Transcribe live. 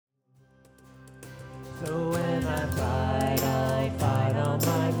So when I fight, I'll fight on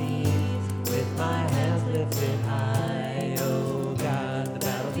my knees, with my hands lifted high. Oh God, the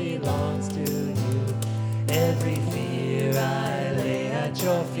battle belongs to you. Every fear I lay at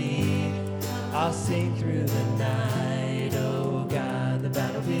your feet. I'll sing through the night. Oh God, the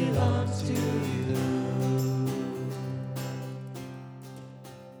battle belongs to you.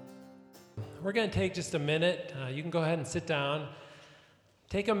 We're going to take just a minute. You can go ahead and sit down.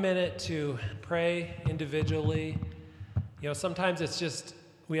 Take a minute to pray individually. You know, sometimes it's just,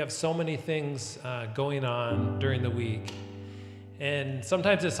 we have so many things going on during the week. And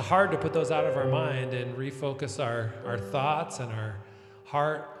sometimes it's hard to put those out of our mind and refocus our thoughts and our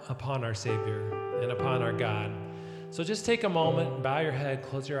heart upon our Savior and upon our God. So just take a moment, bow your head,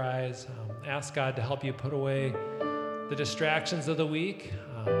 close your eyes, ask God to help you put away the distractions of the week.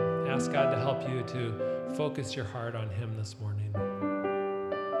 Ask God to help you to focus your heart on Him this morning.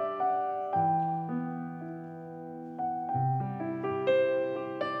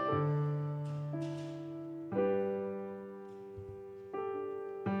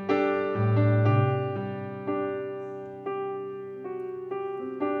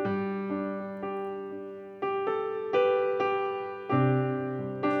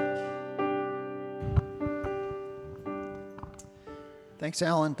 Thanks,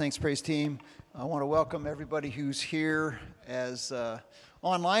 Alan. Thanks, Praise Team. I want to welcome everybody who's here as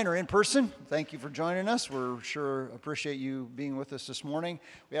online or in person. Thank you for joining us. We're sure appreciate you being with us this morning.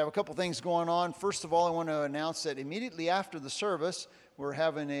 We have a couple things going on. First of all, I want to announce that immediately after the service, we're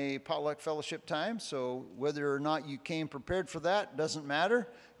having a potluck fellowship time. So whether or not you came prepared for that, doesn't matter.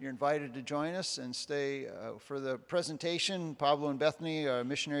 You're invited to join us and stay for the presentation. Pablo and Bethany,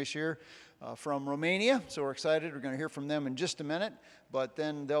 missionaries here, from Romania. So we're excited. We're going to hear from them in just a minute, but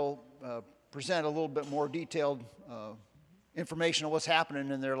then they'll present a little bit more detailed information on what's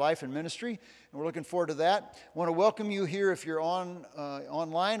happening in their life and ministry, and we're looking forward to that. I want to welcome you here if you're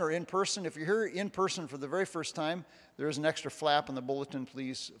online or in person. If you're here in person for the very first time, there is an extra flap in the bulletin.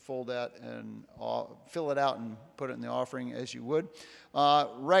 Please fold that and fill it out and put it in the offering as you would.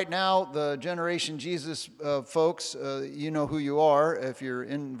 Right now, the Generation Jesus folks, you know who you are. If you're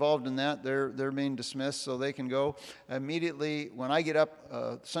involved in that, they're being dismissed, so they can go immediately. When I get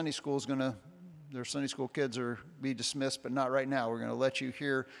up, Sunday school is going to, their Sunday school kids are be dismissed, but not right now. We're going to let you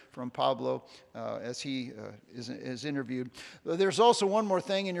hear from Pablo as he is interviewed. There's also one more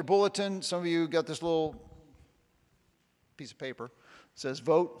thing in your bulletin. Some of you got this little piece of paper. It says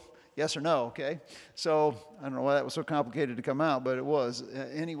vote. Yes or no, okay? So I don't know why that was so complicated to come out, but it was.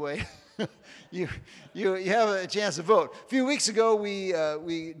 Anyway, you have a chance to vote. A few weeks ago, we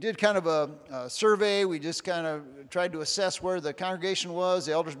did kind of a survey. We just kind of tried to assess where the congregation was.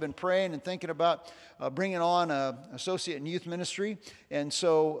 The elders have been praying and thinking about bringing on an associate in youth ministry. And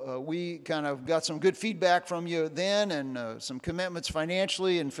so we kind of got some good feedback from you then and some commitments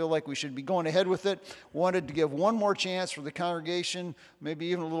financially and feel like we should be going ahead with it. Wanted to give one more chance for the congregation, maybe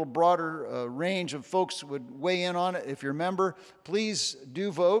even a little broader range of folks would weigh in on it. If you're a member, please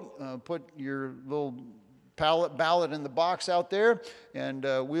do vote. Put your little ballot in the box out there, and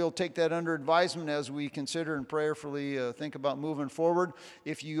we'll take that under advisement as we consider and prayerfully think about moving forward.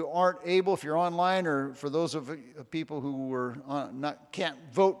 If you aren't able, if you're online, or for those of people who were can't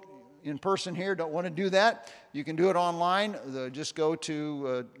vote in person here, don't want to do that, you can do it online. Just go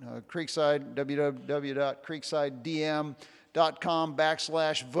to Creekside,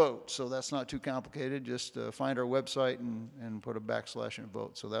 www.creeksidedm.com/vote. So that's not too complicated. Just find our website and put a / and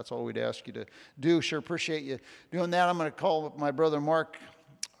vote. So that's all we'd ask you to do. Sure appreciate you doing that. I'm going to call up my brother Mark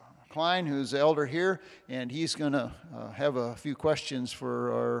Klein, who's the elder here, and he's going to have a few questions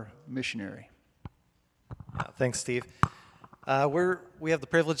for our missionary. Thanks, Steve. We have the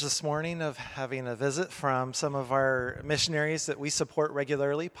privilege this morning of having a visit from some of our missionaries that we support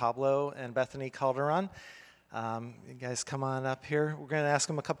regularly, Pablo and Bethany Calderon. You guys come on up here. We're going to ask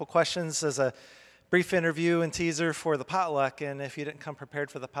them a couple questions as a brief interview and teaser for the potluck. And if you didn't come prepared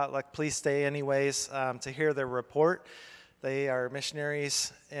for the potluck, please stay anyways to hear their report. They are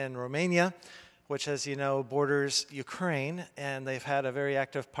missionaries in Romania, which, as you know, borders Ukraine. And they've had a very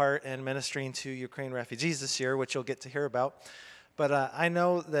active part in ministering to Ukraine refugees this year, which you'll get to hear about. But I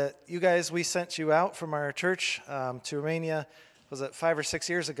know that you guys, we sent you out from our church to Romania, was it 5 or 6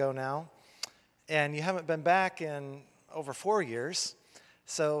 years ago now? And you haven't been back in over 4 years.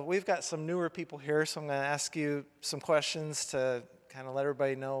 So we've got some newer people here, so I'm going to ask you some questions to kind of let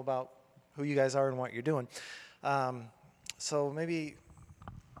everybody know about who you guys are and what you're doing. So maybe,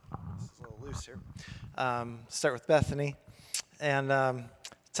 this is a little loose here, start with Bethany. And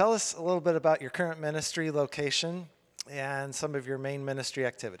tell us a little bit about your current ministry location and some of your main ministry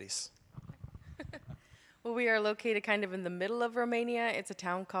activities. Well, we are located kind of in the middle of Romania. It's a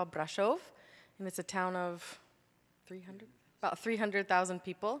town called Brașov, and it's a town of about 300,000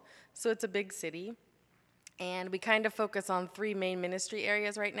 people. So it's a big city. And we kind of focus on three main ministry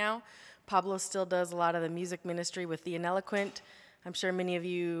areas right now. Pablo still does a lot of the music ministry with the Ineloquent. I'm sure many of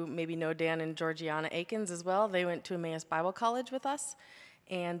you maybe know Dan and Georgiana Akins as well. They went to Emmaus Bible College with us,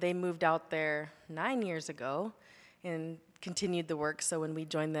 and they moved out there 9 years ago and continued the work. So when we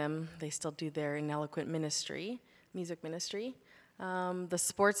joined them, they still do their Ineloquent ministry, music ministry. The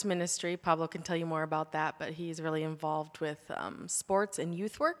sports ministry, Pablo can tell you more about that, but he's really involved with sports and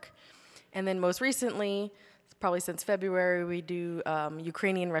youth work. And then most recently, probably since February, we do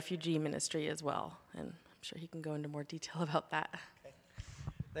Ukrainian refugee ministry as well. And I'm sure he can go into more detail about that.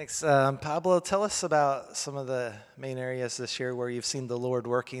 Thanks. Pablo, tell us about some of the main areas this year where you've seen the Lord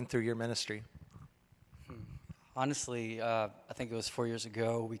working through your ministry. Honestly, I think it was 4 years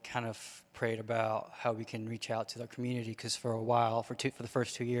ago, we kind of prayed about how we can reach out to the community, because for a while, for the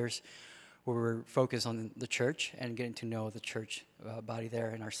first 2 years, we were focused on the church and getting to know the church body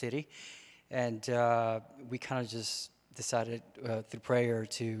there in our city. And we kind of just decided through prayer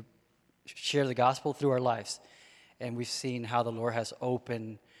to share the gospel through our lives. And we've seen how the Lord has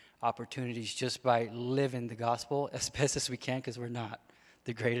opened opportunities just by living the gospel as best as we can, because we're not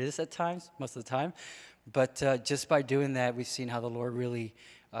the greatest at times, most of the time. But just by doing that, we've seen how the Lord really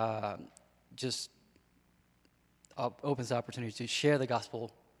just opens the opportunity to share the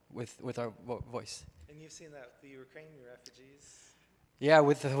gospel with our voice. And you've seen that with the Ukrainian refugees? Yeah,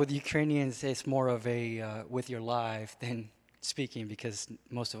 with the Ukrainians, it's more of a with your life than speaking, because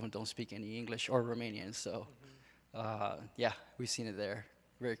most of them don't speak any English or Romanian. So, yeah, we've seen it there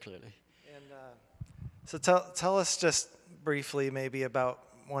very clearly. And so tell us just briefly maybe about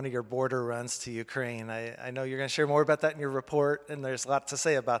one of your border runs to Ukraine. I know you're going to share more about that in your report, and there's a lot to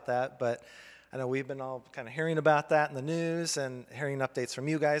say about that, but I know we've been all kind of hearing about that in the news and hearing updates from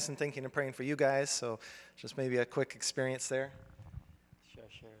you guys and thinking and praying for you guys, so just maybe a quick experience there. Should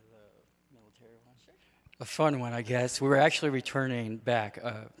I share the military one? Sure. A fun one, I guess. We were actually returning back,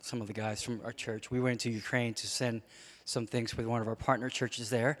 some of the guys from our church. We went to Ukraine to send some things with one of our partner churches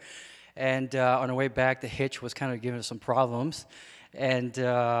there, and on our way back, the hitch was kind of giving us some problems. And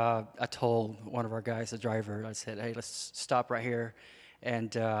I told one of our guys, the driver, I said, hey, let's stop right here,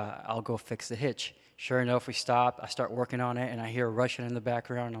 and I'll go fix the hitch. Sure enough, we stop. I start working on it, and I hear Russian in the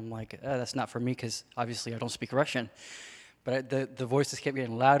background. I'm like, that's not for me, because obviously I don't speak Russian. But the voices kept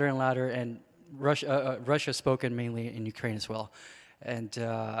getting louder and louder, and Russia spoken mainly in Ukraine as well. And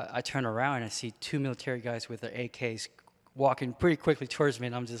I turn around, and I see two military guys with their AKs walking pretty quickly towards me,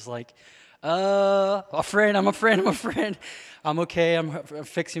 and I'm just like, I'm a friend. I'm okay. I'm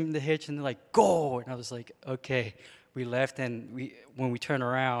fixing the hitch. And they're like, go. And I was like, okay. We left, and when we turned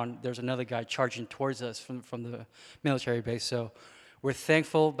around, there's another guy charging towards us from the military base. So we're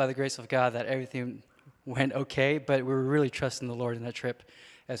thankful by the grace of God that everything went okay, but we were really trusting the Lord in that trip,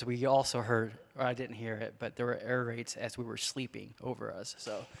 as we also heard, or I didn't hear it, but there were air raids as we were sleeping over us.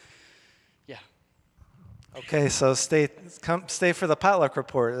 So, yeah. Okay, so stay for the potluck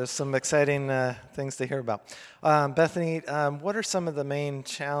report. There's some exciting things to hear about. Bethany, what are some of the main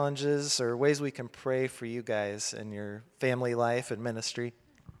challenges or ways we can pray for you guys in your family life and ministry?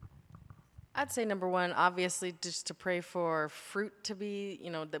 I'd say number one, obviously, just to pray for fruit to be,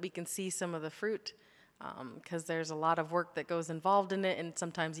 that we can see some of the fruit, because there's a lot of work that goes involved in it, and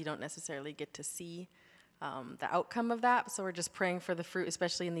sometimes you don't necessarily get to see the outcome of that. So we're just praying for the fruit,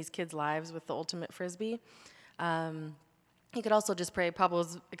 especially in these kids' lives with the Ultimate Frisbee. You could also just pray.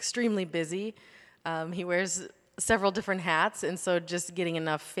 Pablo's extremely busy. He wears several different hats, and so just getting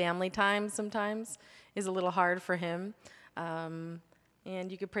enough family time sometimes is a little hard for him.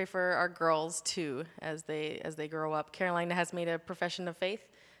 And you could pray for our girls too as they grow up. Carolina has made a profession of faith.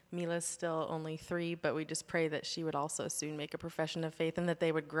 Mila's still only 3, but we just pray that she would also soon make a profession of faith and that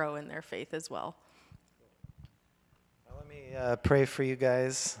they would grow in their faith as well. Let me pray for you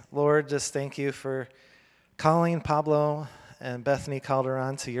guys. Lord, just thank you for calling Pablo and Bethany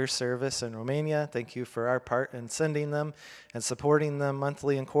Calderon to your service in Romania. Thank you for our part in sending them and supporting them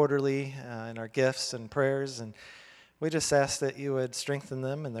monthly and quarterly in our gifts and prayers. And we just ask that you would strengthen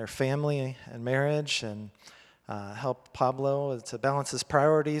them and their family and marriage, and help Pablo to balance his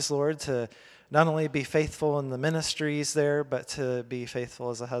priorities, Lord, to not only be faithful in the ministries there, but to be faithful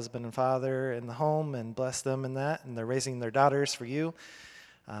as a husband and father in the home, and bless them in that. And they're raising their daughters for you.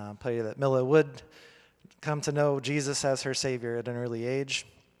 Pray that Mila would come to know Jesus as her Savior at an early age.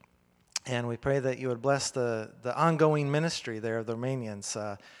 And we pray that you would bless the ongoing ministry there of the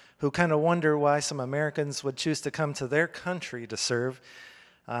Romanians, who kind of wonder why some Americans would choose to come to their country to serve.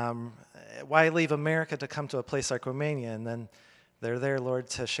 Why leave America to come to a place like Romania? And then they're there, Lord,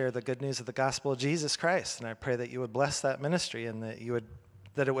 to share the good news of the gospel of Jesus Christ. And I pray that you would bless that ministry and that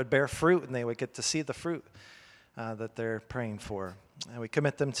it would bear fruit and they would get to see the fruit that they're praying for. And we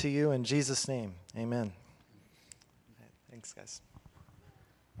commit them to you in Jesus' name. Amen. Thanks, guys.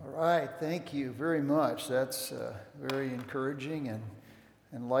 All right, thank you very much. That's very encouraging and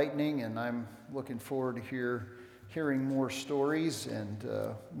enlightening, and I'm looking forward to hearing more stories and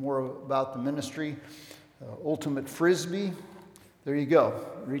more about the ministry. Ultimate Frisbee, there you go,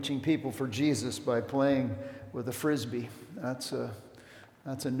 reaching people for Jesus by playing with a Frisbee. That's a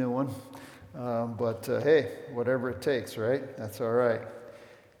new one. But hey, whatever it takes, right? That's all right.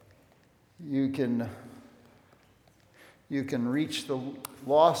 You can reach the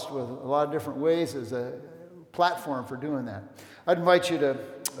lost with a lot of different ways as a platform for doing that. I'd invite you to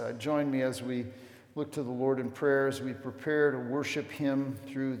join me as we look to the Lord in prayer, as we prepare to worship Him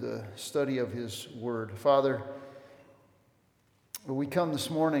through the study of His Word. Father, we come this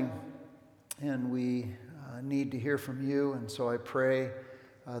morning and we need to hear from You, and so I pray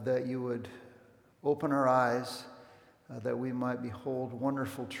that You would open our eyes, that we might behold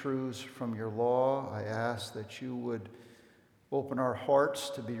wonderful truths from Your law. I ask that You would open our hearts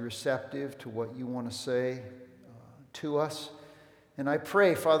to be receptive to what You want to say to us. And I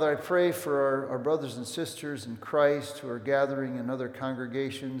pray, Father, for our brothers and sisters in Christ who are gathering in other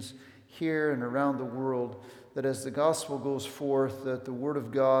congregations here and around the world, that as the gospel goes forth, that the word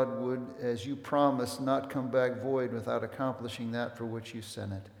of God would, as You promised, not come back void without accomplishing that for which You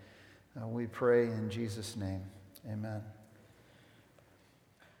sent it. We pray in Jesus' name. Amen.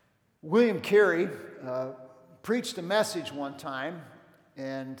 William Carey preached a message one time,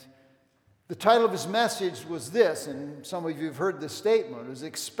 and the title of his message was this, and some of you have heard this statement, is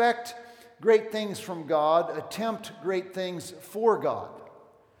expect great things from God, attempt great things for God.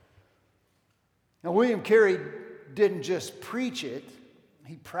 Now, William Carey didn't just preach it,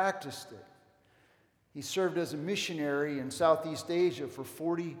 he practiced it. He served as a missionary in Southeast Asia for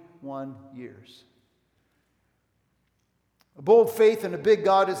 41 years. A bold faith in a big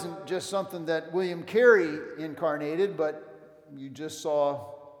God isn't just something that William Carey incarnated, but you just saw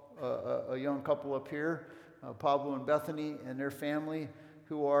a young couple up here, Pablo and Bethany and their family,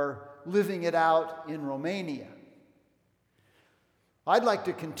 who are living it out in Romania. I'd like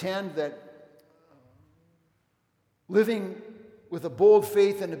to contend that living with a bold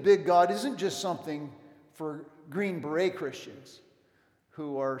faith in a big God isn't just something for Green Beret Christians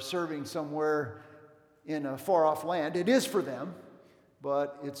who are serving somewhere in a far-off land. It is for them,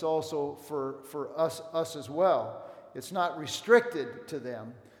 but it's also for us as well. It's not restricted to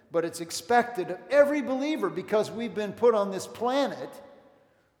them, but it's expected of every believer because we've been put on this planet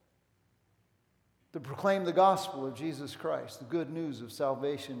to proclaim the gospel of Jesus Christ, the good news of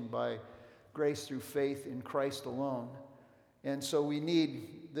salvation by grace through faith in Christ alone. And so we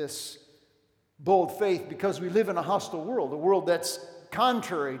need this bold faith because we live in a hostile world, a world that's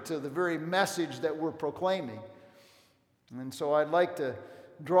contrary to the very message that we're proclaiming. And so I'd like to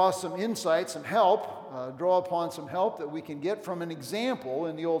draw some insight, some help, draw upon some help that we can get from an example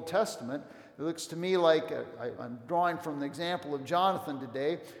in the Old Testament. It looks to me like I'm drawing from the example of Jonathan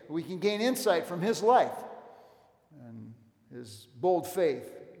today. We can gain insight from his life and his bold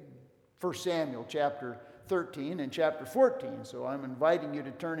faith. 1 Samuel chapter 13 and chapter 14. So I'm inviting you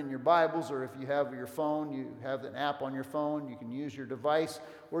to turn in your Bibles, or if you have your phone, you have an app on your phone, you can use your device,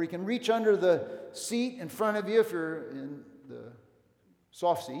 or you can reach under the seat in front of you if you're in the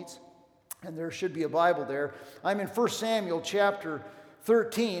soft seats, and there should be a Bible there. I'm in 1 Samuel chapter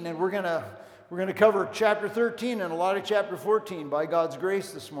 13, and we're going to cover chapter 13 and a lot of chapter 14 by God's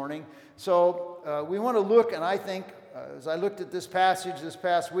grace this morning. So we want to look, and I think as I looked at this passage this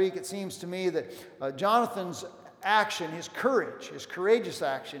past week, it seems to me that Jonathan's action, his courage, his courageous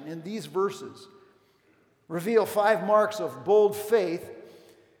action in these verses reveal 5 marks of bold faith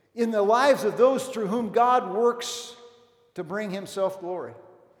in the lives of those through whom God works to bring Himself glory.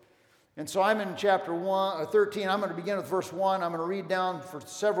 And so I'm in chapter 13. I'm going to begin with verse 1. I'm going to read down for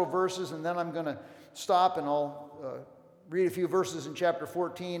several verses, and then I'm going to stop and I'll read a few verses in chapter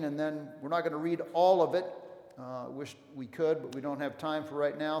 14, and then we're not going to read all of it. I wish we could, but we don't have time for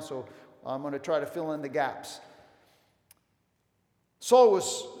right now, so I'm going to try to fill in the gaps. Saul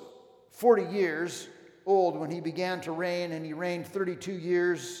was 40 years old when he began to reign, and he reigned 32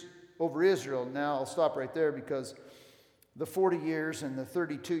 years over Israel. Now I'll stop right there because the 40 years and the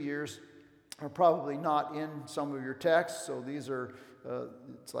 32 years are probably not in some of your texts, so these are,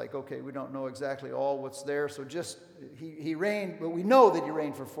 it's like, okay, we don't know exactly all what's there, so just, he reigned, but we know that he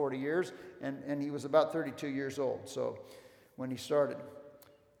reigned for 40 years, and he was about 32 years old, so when he started.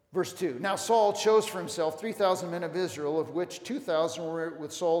 Verse 2, now Saul chose for himself 3,000 men of Israel, of which 2,000 were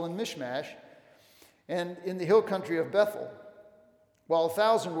with Saul in Michmash and in the hill country of Bethel, while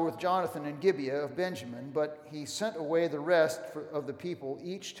 1,000 were with Jonathan in Gibeah of Benjamin, but he sent away the rest of the people,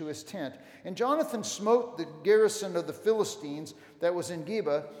 each to his tent. And Jonathan smote the garrison of the Philistines that was in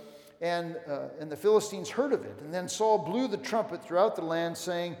Gibeah, and the Philistines heard of it. And then Saul blew the trumpet throughout the land,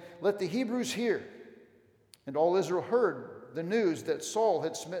 saying, let the Hebrews hear. And all Israel heard the news that Saul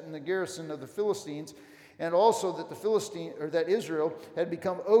had smitten the garrison of the Philistines, and also that that Israel had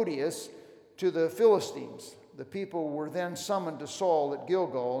become odious to the Philistines. The people were then summoned to Saul at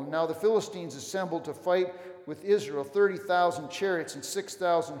Gilgal. And now the Philistines assembled to fight with Israel, 30,000 chariots and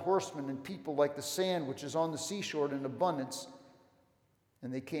 6,000 horsemen, and people like the sand which is on the seashore in abundance.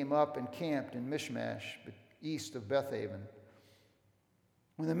 And they came up and camped in Michmash, east of Bethaven.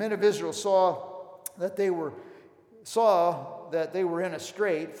 When the men of Israel saw that they were in a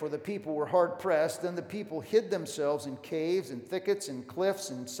strait, for the people were hard pressed, then the people hid themselves in caves and thickets and cliffs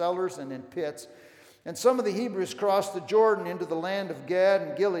and cellars and in pits. And some of the Hebrews crossed the Jordan into the land of Gad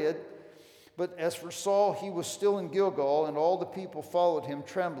and Gilead. But as for Saul, he was still in Gilgal, and all the people followed him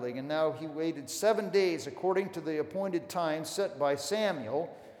trembling. And now he waited 7 days according to the appointed time set by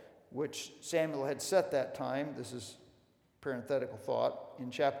Samuel, which Samuel had set that time. This is parenthetical thought in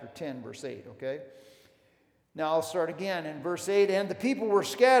chapter 10, verse 8, okay? Now I'll start again in verse 8. And the people were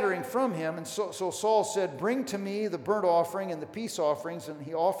scattering from him, and so Saul said, bring to me the burnt offering and the peace offerings. And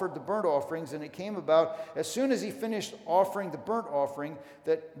he offered the burnt offerings, and it came about, as soon as he finished offering the burnt offering,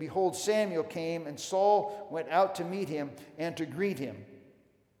 that, behold, Samuel came, and Saul went out to meet him and to greet him.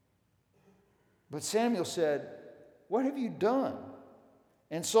 But Samuel said, what have you done?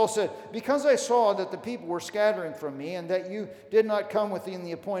 And Saul said, because I saw that the people were scattering from me, and that you did not come within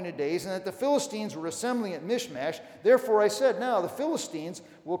the appointed days, and that the Philistines were assembling at Michmash, therefore I said, now the Philistines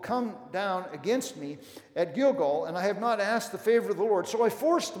will come down against me at Gilgal, and I have not asked the favor of the Lord. So I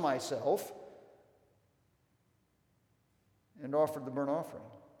forced myself and offered the burnt offering.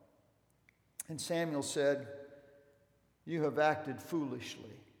 And Samuel said, you have acted foolishly.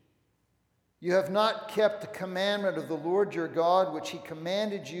 You have not kept the commandment of the Lord your God, which he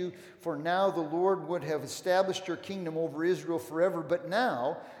commanded you, for now the Lord would have established your kingdom over Israel forever. But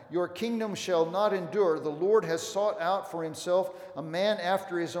now your kingdom shall not endure. The Lord has sought out for himself a man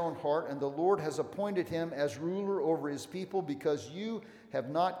after his own heart, and the Lord has appointed him as ruler over his people, because you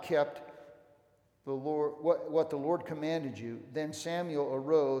have not kept the Lord, what the Lord commanded you. Then Samuel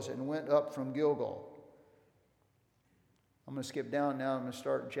arose and went up from Gilgal. I'm going to skip down now. I'm going to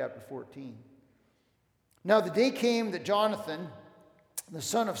start in chapter 14. Now the day came that Jonathan, the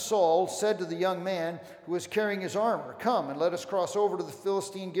son of Saul, said to the young man who was carrying his armor, come and let us cross over to the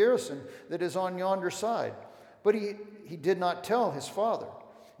Philistine garrison that is on yonder side. But he did not tell his father.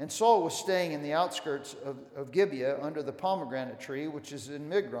 And Saul was staying in the outskirts of Gibeah under the pomegranate tree, which is in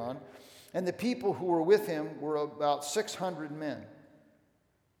Migron. And the people who were with him were about 600 men.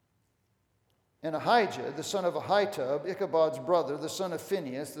 And Ahijah, the son of Ahitub, Ichabod's brother, the son of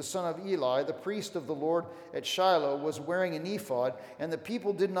Phinehas, the son of Eli, the priest of the Lord at Shiloh, was wearing an ephod. And the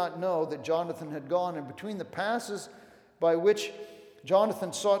people did not know that Jonathan had gone. And between the passes by which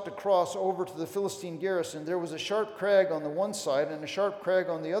Jonathan sought to cross over to the Philistine garrison, there was a sharp crag on the one side and a sharp crag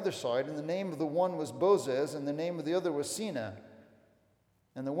on the other side. And the name of the one was Bozez, and the name of the other was Seneh.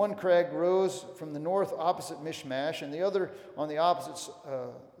 And the one crag rose from the north opposite Michmash, and the other on the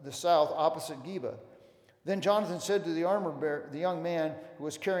south opposite Geba. Then Jonathan said to the young man who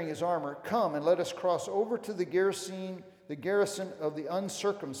was carrying his armor, come and let us cross over to the garrison of the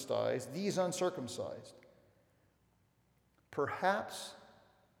uncircumcised, these uncircumcised. Perhaps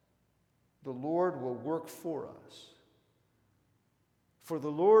the Lord will work for us. For the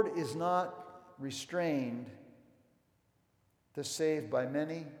Lord is not restrained to save by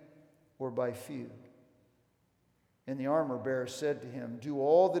many or by few. And the armor bearer said to him, do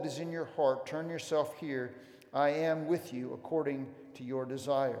all that is in your heart, turn yourself here. I am with you according to your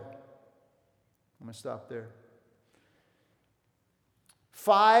desire. I'm going to stop there.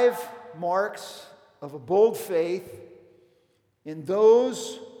 5 marks of a bold faith in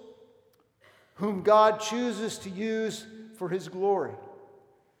those whom God chooses to use for his glory.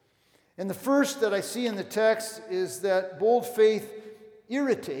 And the first that I see in the text is that bold faith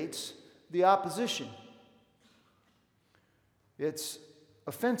irritates the opposition. It's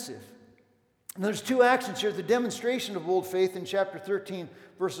offensive. And there's 2 actions here. The demonstration of bold faith in chapter 13,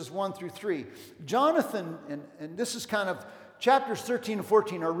 verses 1 through 3. Jonathan, and this is kind of, chapters 13 and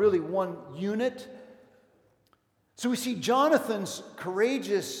 14 are really one unit. So we see Jonathan's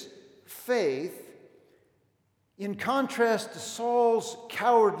courageous faith in contrast to Saul's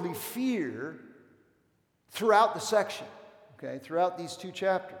cowardly fear throughout the section, okay, throughout these 2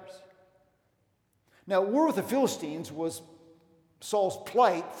 chapters. Now, war with the Philistines was Saul's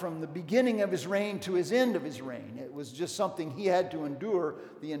plight from the beginning of his reign to his end of his reign. It was just something he had to endure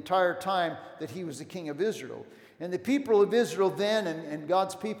the entire time that he was the king of Israel. And the people of Israel then and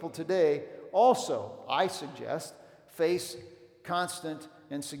God's people today also, I suggest, face constant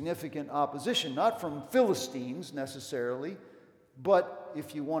and significant opposition, not from Philistines necessarily, but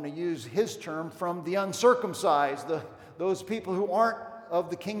if you want to use his term, from the uncircumcised, those people who aren't of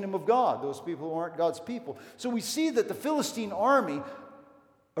the kingdom of God, those people who aren't God's people. So we see that the Philistine army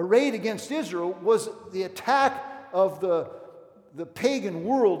arrayed against Israel was the attack of the pagan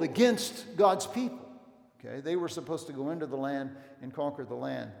world against God's people. Okay? They were supposed to go into the land and conquer the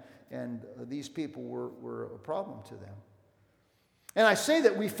land, and these people were a problem to them. And I say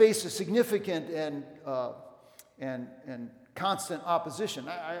that we face a significant and constant opposition.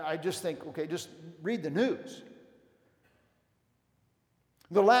 I just think, okay, just read the news.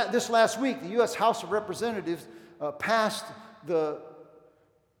 This last week, the U.S. House of Representatives passed the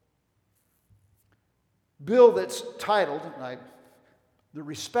bill that's titled the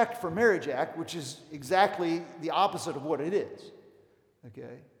Respect for Marriage Act, which is exactly the opposite of what it is.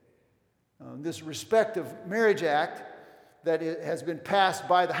 Okay? This Respect of Marriage Act that it has been passed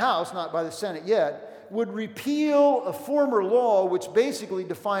by the House, not by the Senate yet, would repeal a former law which basically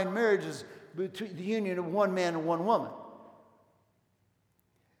defined marriage as between the union of one man and one woman.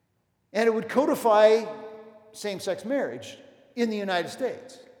 And it would codify same-sex marriage in the United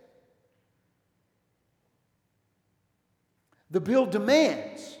States. The bill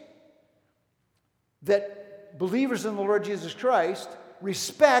demands that believers in the Lord Jesus Christ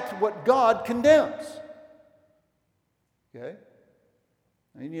respect what God condemns. Okay?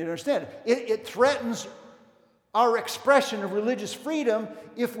 You need to understand it. It threatens our expression of religious freedom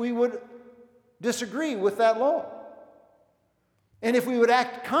if we would disagree with that law. And if we would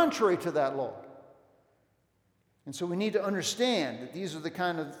act contrary to that law. And so we need to understand that these are the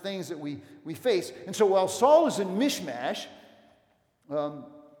kind of things that we face. And so while Saul is in Michmash,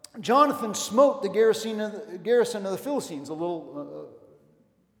 Jonathan smote the garrison of the Philistines, a little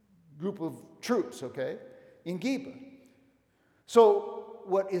group of troops, okay, in Geba. So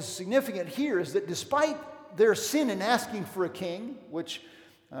what is significant here is that despite their sin in asking for a king, which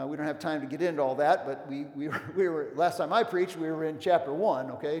we don't have time to get into all that, but we were last time I preached, we were in chapter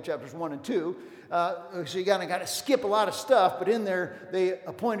 1, okay, chapters 1 and 2. So you got to skip a lot of stuff, but in there they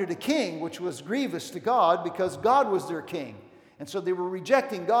appointed a king, which was grievous to God because God was their king. And so they were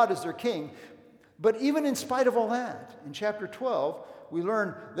rejecting God as their king. But even in spite of all that, in chapter 12, we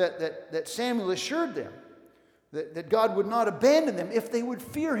learn that Samuel assured them that God would not abandon them if they would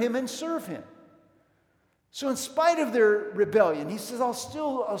fear him and serve him. So in spite of their rebellion, he says, I'll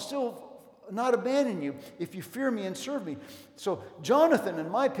still not abandon you if you fear me and serve me. So Jonathan, in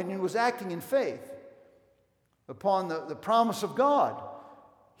my opinion, was acting in faith upon the promise of God.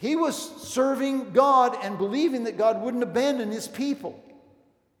 He was serving God and believing that God wouldn't abandon his people.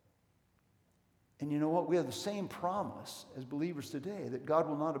 And you know what? We have the same promise as believers today, that God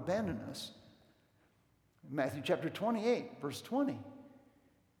will not abandon us. Matthew chapter 28, verse 20.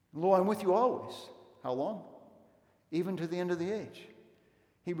 Lo, I'm with you always. How long? Even to the end of the age.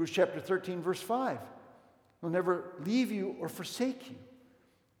 Hebrews chapter 13, verse 5. He'll never leave you or forsake you.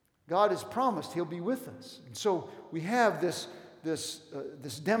 God has promised he'll be with us. And so we have this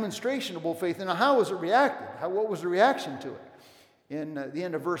demonstration of faith. And now how was it reacted? What was the reaction to it? In the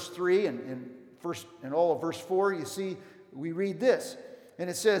end of verse 3 and all of verse 4, you see, we read this. And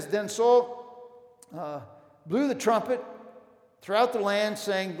it says, Then Saul blew the trumpet throughout the land,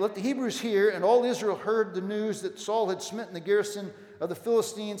 saying, Let the Hebrews hear. And all Israel heard the news that Saul had smitten the garrison of the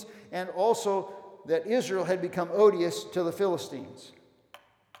Philistines, and also that Israel had become odious to the Philistines.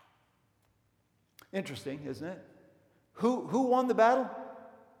 Interesting, isn't it? Who won the battle?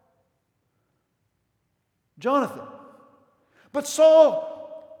 Jonathan. But Saul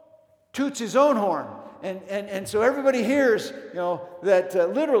toots his own horn. And so everybody hears,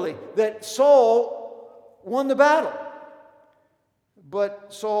 that literally, that Saul won the battle.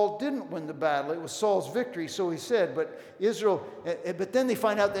 But Saul didn't win the battle. It was Saul's victory, so he said. But then they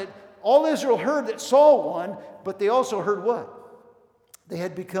find out that all Israel heard that Saul won, but they also heard what? They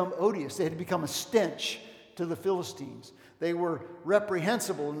had become odious. They had become a stench to the Philistines. They were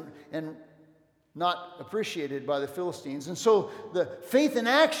reprehensible and not appreciated by the Philistines. And so the faith in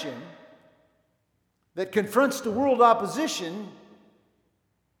action that confronts the world opposition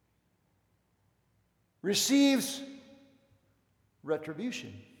receives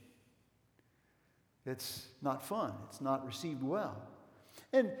retribution. It's not fun. It's not received well.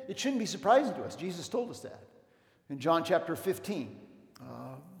 And it shouldn't be surprising to us. Jesus told us that. In John chapter 15,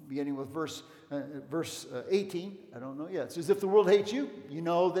 beginning with verse 18, I don't know yet. It says, if the world hates you, you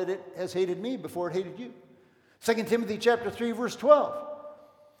know that it has hated me before it hated you. 2 Timothy chapter 3, verse 12.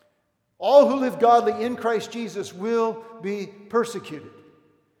 All who live godly in Christ Jesus will be persecuted.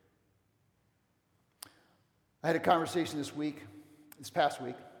 I had a conversation this past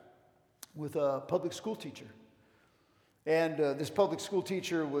week, with a public school teacher. And this public school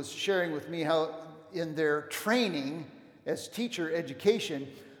teacher was sharing with me how in their training as teacher education,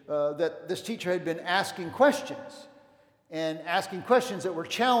 that this teacher had been asking questions that were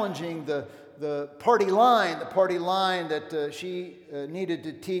challenging the party line that she needed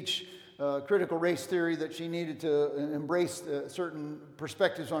to teach critical race theory, that she needed to embrace certain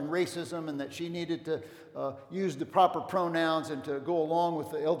perspectives on racism, and that she needed to use the proper pronouns and to go along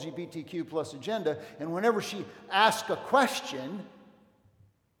with the LGBTQ plus agenda. And whenever she asked a question,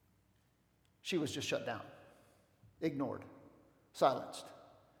 she was just shut down, ignored, silenced.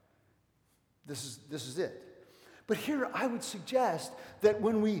 This is it. But here I would suggest that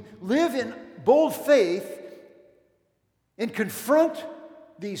when we live in bold faith and confront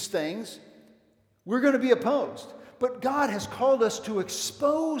these things, we're going to be opposed. But God has called us to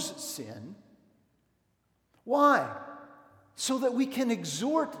expose sin. Why? So that we can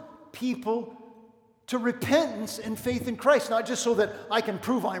exhort people to repentance and faith in Christ. Not just so that I can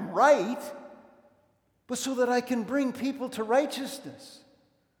prove I'm right, but so that I can bring people to righteousness.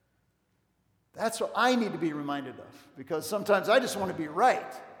 That's what I need to be reminded of, because sometimes I just want to be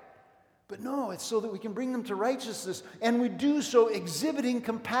right. But no, it's so that we can bring them to righteousness, and we do so exhibiting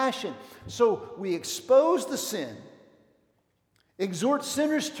compassion. So we expose the sin, exhort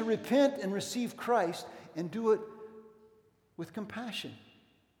sinners to repent and receive Christ, and do it with compassion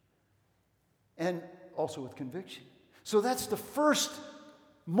and also with conviction. So that's the first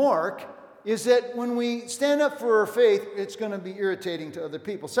mark, is that when we stand up for our faith, it's going to be irritating to other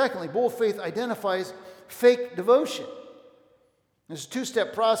people. Secondly, bold faith identifies fake devotion. There's a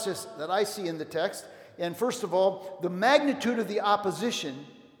two-step process that I see in the text. And first of all, the magnitude of the opposition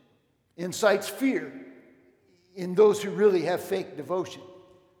incites fear in those who really have fake devotion.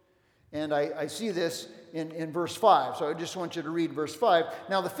 And I see this in verse 5. So I just want you to read verse 5.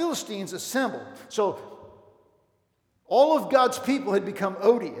 Now the Philistines assembled. So all of God's people had become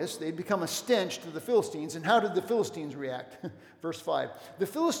odious. They'd become a stench to the Philistines. And how did the Philistines react? Verse 5. The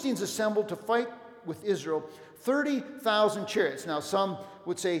Philistines assembled to fight with Israel 30,000 chariots. Now, some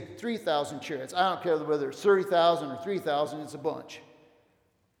would say 3,000 chariots. I don't care whether it's 30,000 or 3,000. It's a bunch.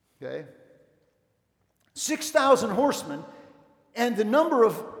 Okay? 6,000 horsemen, and the number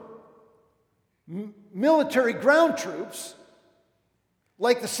of military ground troops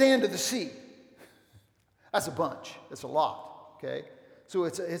like the sand of the sea. That's a bunch. That's a lot, okay? So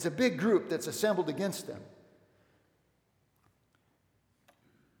it's a big group that's assembled against them.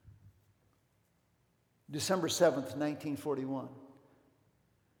 December 7th, 1941.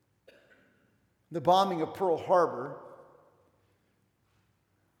 The bombing of Pearl Harbor.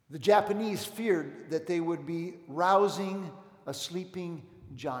 The Japanese feared that they would be rousing a sleeping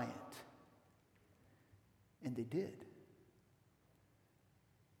giant. And they did.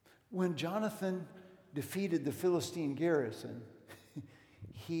 When Jonathan defeated the Philistine garrison,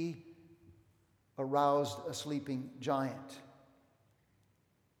 he aroused a sleeping giant.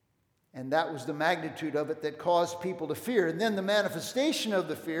 And that was the magnitude of it that caused people to fear. And then the manifestation of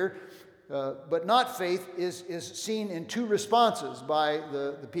the fear, but not faith, is seen in two responses by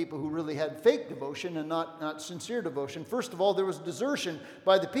the people who really had fake devotion and not sincere devotion. First of all, there was desertion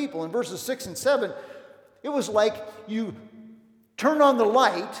by the people. In verses 6 and 7, it was like you turn on the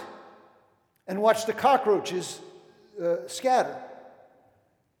light and watch the cockroaches scatter.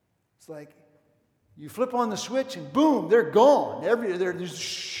 It's like you flip on the switch and boom, they're gone. They're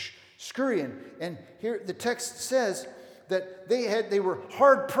just scurrying. And here the text says that they were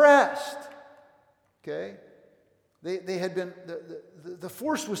hard pressed. Okay, they had been the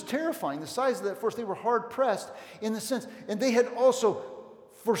force was terrifying. The size of that force, they were hard pressed in the sense, and they had also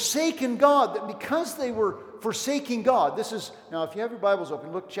forsaken God. That because they were forsaking God, this is now if you have your Bibles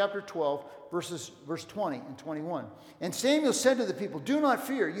open, look chapter 12. Verse 20 and 21. And Samuel said to the people, "Do not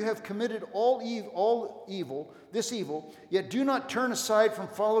fear. You have committed all evil, yet do not turn aside from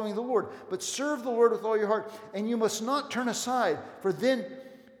following the Lord, but serve the Lord with all your heart. And you must not turn aside, for then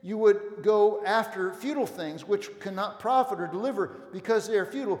you would go after futile things which cannot profit or deliver, because they are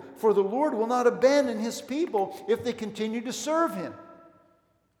futile. For the Lord will not abandon his people if they continue to serve him."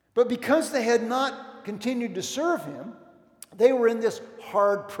 But because they had not continued to serve him, they were in this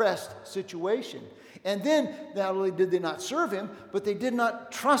hard-pressed situation. And then, not only did they not serve him, but they did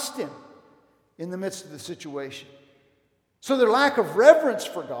not trust him in the midst of the situation. So their lack of reverence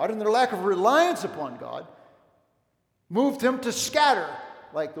for God and their lack of reliance upon God moved them to scatter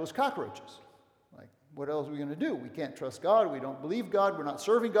like those cockroaches. Like, what else are we going to do? We can't trust God. We don't believe God. We're not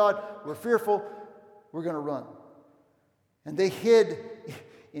serving God. We're fearful. We're going to run. And they hid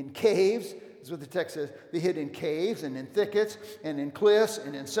in caves. That's what the text says. They hid in caves and in thickets and in cliffs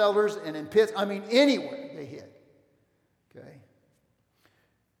and in cellars and in pits. I mean, anywhere they hid. Okay?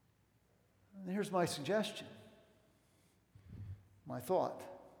 And here's my suggestion, my thought.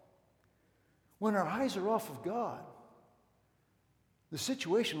 When our eyes are off of God, the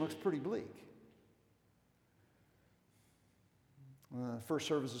situation looks pretty bleak. First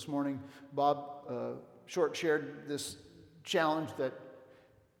service this morning, Bob Short shared this challenge that,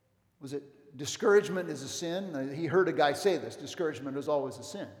 was it discouragement is a sin? He heard a guy say this, discouragement is always a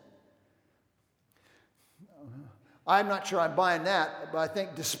sin. I'm not sure I'm buying that, but I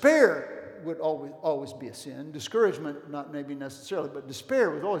think despair would always be a sin. Discouragement, not maybe necessarily, but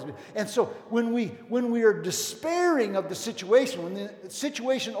despair would always be. And so when we are despairing of the situation, when the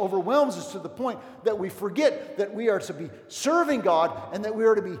situation overwhelms us to the point that we forget that we are to be serving God and that we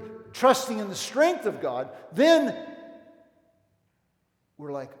are to be trusting in the strength of God, then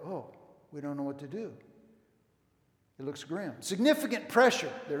we're like, oh, we don't know what to do. It looks grim. Significant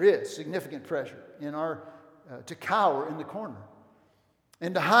pressure, there is significant pressure in our to cower in the corner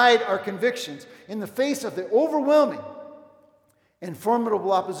and to hide our convictions in the face of the overwhelming and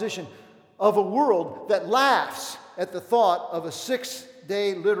formidable opposition of a world that laughs at the thought of a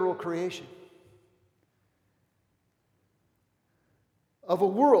 6-day literal creation. Of a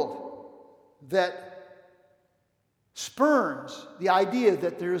world that spurns the idea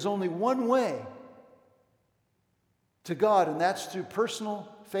that there is only one way to God, and that's through personal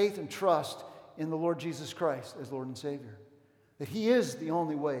faith and trust in the Lord Jesus Christ as Lord and Savior. That He is the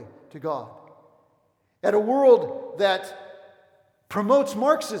only way to God. At a world that promotes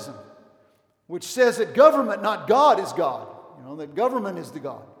Marxism, which says that government, not God, is God. You know, that government is the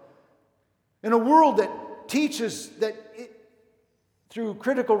God. In a world that teaches that through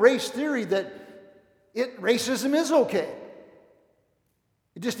critical race theory that racism is okay.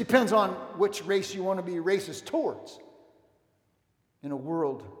 It just depends on which race you want to be racist towards. In a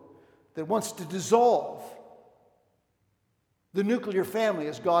world that wants to dissolve the nuclear family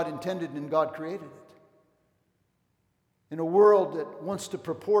as God intended and God created it. In a world that wants to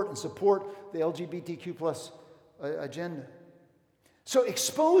purport and support the LGBTQ plus agenda. So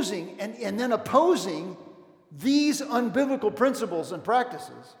exposing and then opposing these unbiblical principles and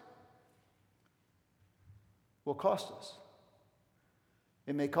practices will cost us.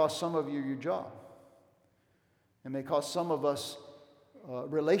 It may cost some of you your job. It may cost some of us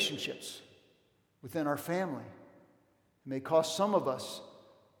relationships within our family. It may cost some of us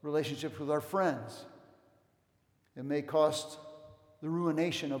relationships with our friends. It may cost the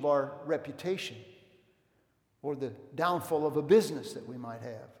ruination of our reputation or the downfall of a business that we might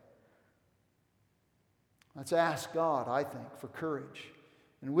have. Let's ask God, I think, for courage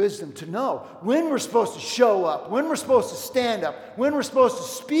and wisdom to know when we're supposed to show up, when we're supposed to stand up, when we're supposed to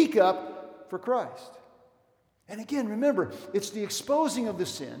speak up for Christ. And again, remember, it's the exposing of the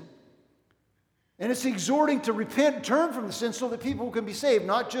sin, and it's exhorting to repent and turn from the sin so that people can be saved,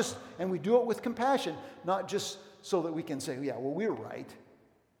 not just, and we do it with compassion, not just so that we can say, yeah, well, we're right.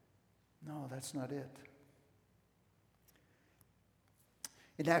 No, that's not it.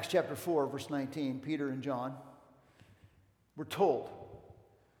 In Acts chapter 4, verse 19, Peter and John were told,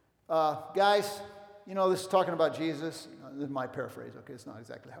 guys, you know, this is talking about Jesus. This is my paraphrase, okay? It's not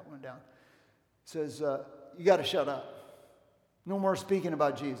exactly how it went down. It says, you got to shut up. No more speaking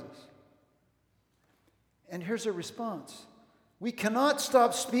about Jesus. And here's a response. We cannot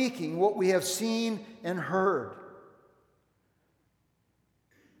stop speaking what we have seen and heard.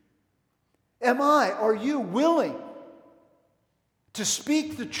 Are you willing to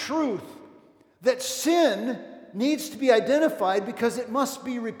speak the truth that sin needs to be identified because it must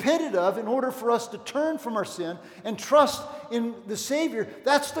be repented of in order for us to turn from our sin and trust in the Savior?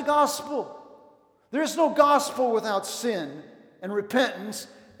 That's the gospel. There's no gospel without sin and repentance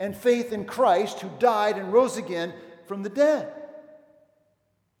and faith in Christ who died and rose again from the dead.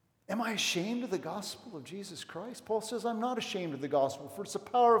 Am I ashamed of the gospel of Jesus Christ? Paul says, I'm not ashamed of the gospel, for it's the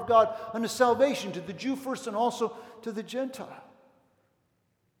power of God unto salvation to the Jew first and also to the Gentile.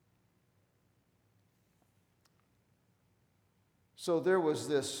 So there was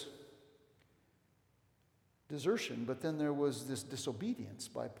this desertion, but then there was this disobedience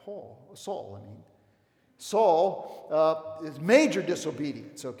by Saul is major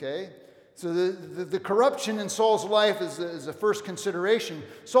disobedience, okay? So the corruption in Saul's life is the first consideration.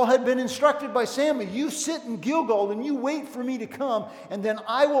 Saul had been instructed by Samuel, you sit in Gilgal and you wait for me to come, and then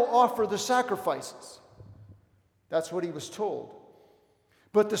I will offer the sacrifices. That's what he was told.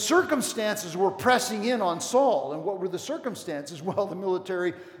 But the circumstances were pressing in on Saul. And what were the circumstances? Well,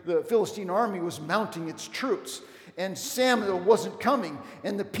 the Philistine army was mounting its troops. And Samuel wasn't coming.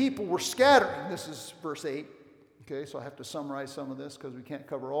 And the people were scattering. This is verse 8. Okay, so I have to summarize some of this because we can't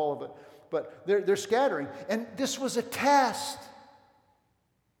cover all of it. But they're scattering. And this was a test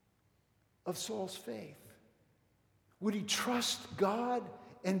of Saul's faith. Would he trust God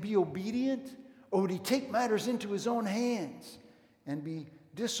and be obedient? Or would he take matters into his own hands and be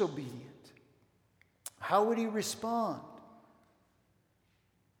disobedient? How would he respond?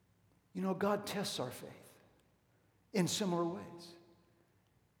 You know, God tests our faith in similar ways.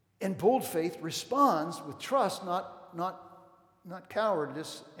 And bold faith responds with trust, not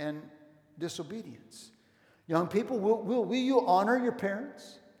cowardice and disobedience. Young people, will you honor your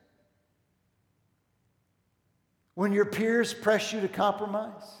parents? When your peers press you to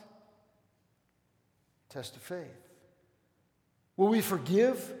compromise? Test of faith. Will we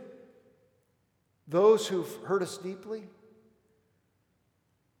forgive those who've hurt us deeply?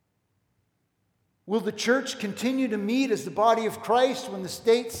 Will the church continue to meet as the body of Christ when the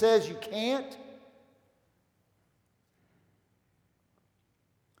state says you can't?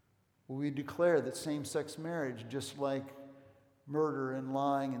 Will we declare that same-sex marriage, just like murder and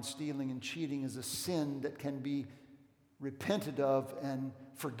lying and stealing and cheating, is a sin that can be repented of and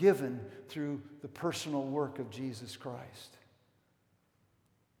forgiven through the personal work of Jesus Christ?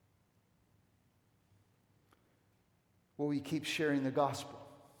 Will we keep sharing the gospel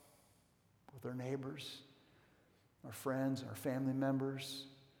with our neighbors, our friends, our family members?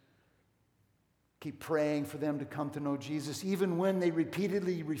 Keep praying for them to come to know Jesus, even when they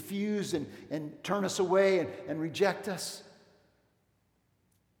repeatedly refuse and turn us away and reject us?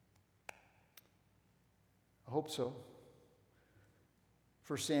 I hope so.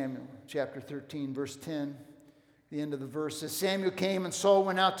 1 Samuel chapter 13, verse 10. The end of the verse says, Samuel came and Saul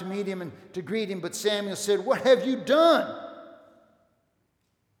went out to meet him and to greet him, but Samuel said, what have you done?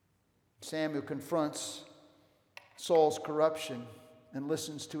 Samuel confronts Saul's corruption and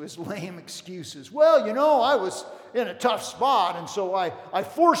listens to his lame excuses. Well, you know, I was in a tough spot, and so I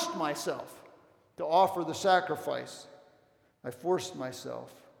forced myself to offer the sacrifice. I forced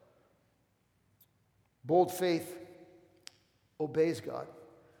myself. Bold faith obeys God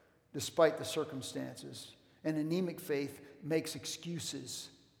despite the circumstances. And anemic faith makes excuses.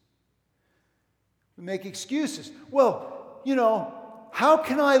 We make excuses. Well, you know, how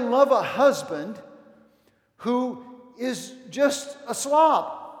can I love a husband who is just a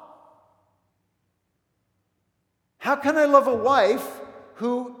slob? How can I love a wife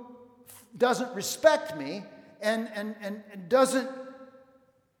who doesn't respect me and doesn't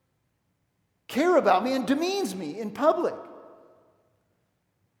care about me and demeans me in public?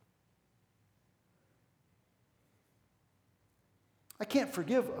 I can't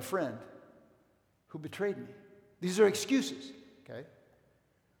forgive a friend who betrayed me. These are excuses, okay?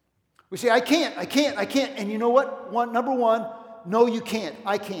 We say, I can't. And you know what? Number one, no, you can't.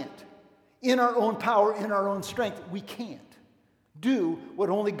 I can't. In our own power, in our own strength, we can't do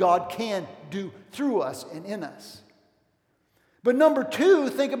what only God can do through us and in us. But number two,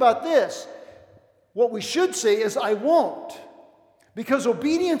 think about this. What we should say is, I won't. Because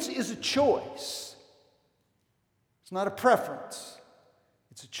obedience is a choice. It's not a preference.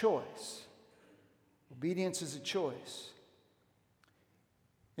 It's a choice. Obedience is a choice.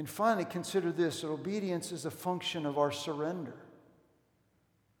 And finally, consider this, that obedience is a function of our surrender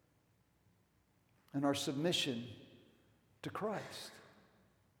and our submission to Christ.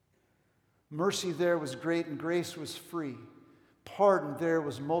 Mercy there was great and grace was free. Pardon there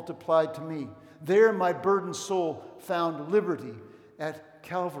was multiplied to me. There my burdened soul found liberty at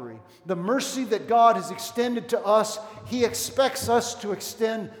Calvary. The mercy that God has extended to us, He expects us to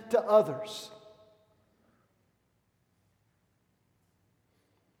extend to others.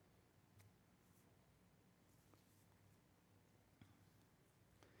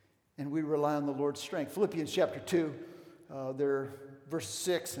 And we rely on the Lord's strength. Philippians chapter 2, verse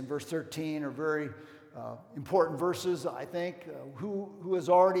 6 and verse 13 are very important verses, I think. Who has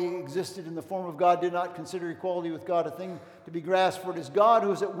already existed in the form of God did not consider equality with God a thing to be grasped, for it is God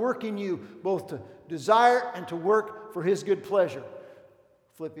who is at work in you, both to desire and to work for His good pleasure.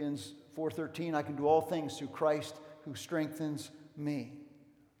 Philippians 4:13, I can do all things through Christ who strengthens me.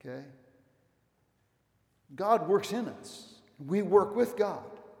 Okay? God works in us. We work with God.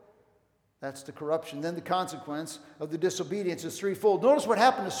 That's the corruption. Then the consequence of the disobedience is threefold. Notice what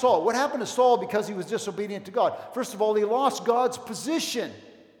happened to Saul. What happened to Saul because he was disobedient to God? First of all, he lost God's position.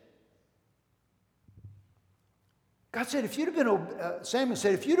 God said, if you'd have been, Samuel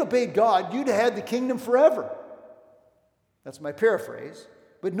said, if you'd obeyed God, you'd have had the kingdom forever. That's my paraphrase.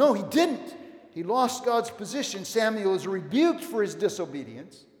 But no, he didn't. He lost God's position. Samuel is rebuked for his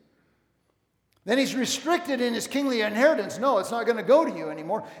disobedience. Then he's restricted in his kingly inheritance. No, it's not going to go to you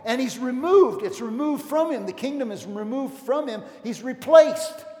anymore. And he's removed. It's removed from him. The kingdom is removed from him. He's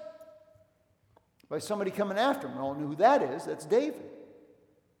replaced by somebody coming after him. We all know who that is. That's David.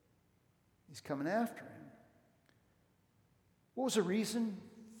 He's coming after him. What was the reason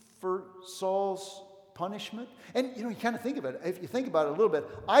for Saul's punishment? And, you kind of think about it. If you think about it a little bit,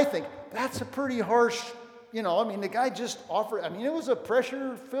 I think that's a pretty harsh, the guy just offered, it was a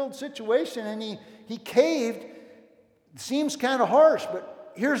pressure-filled situation, and he caved. It seems kind of harsh,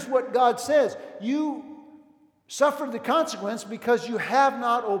 but here's what God says. You suffered the consequence because you have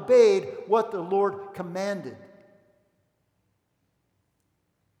not obeyed what the Lord commanded.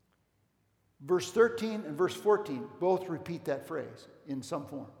 Verse 13 and verse 14 both repeat that phrase in some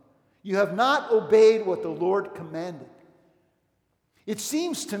form. You have not obeyed what the Lord commanded. It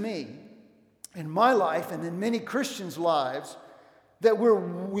seems to me, in my life and in many Christians' lives, that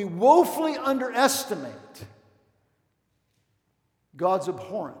we woefully underestimate God's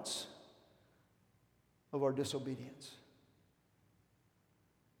abhorrence of our disobedience.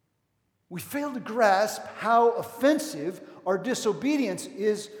 We fail to grasp how offensive our disobedience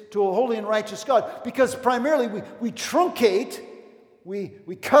is to a holy and righteous God, because primarily we truncate,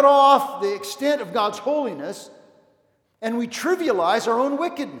 we cut off the extent of God's holiness, and we trivialize our own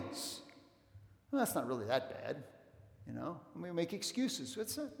wickedness. Well, that's not really that bad, We make excuses.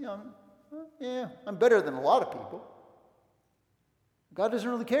 It's I'm better than a lot of people. God doesn't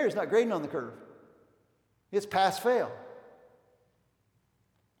really care. He's not grading on the curve. It's pass-fail.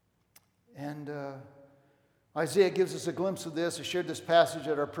 And Isaiah gives us a glimpse of this. I shared this passage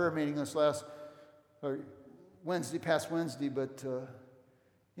at our prayer meeting past Wednesday, but,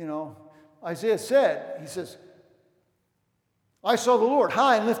 Isaiah said, he says, I saw the Lord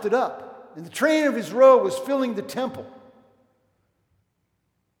high and lifted up, and the train of his robe was filling the temple.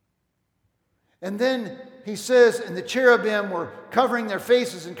 And then he says, and the cherubim were covering their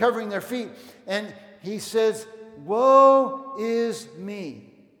faces and covering their feet, and he says, woe is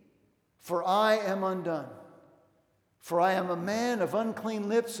me, for I am undone. For I am a man of unclean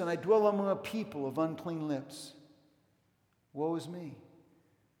lips, and I dwell among a people of unclean lips. Woe is me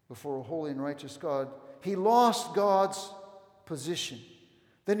before a holy and righteous God. He lost God's position.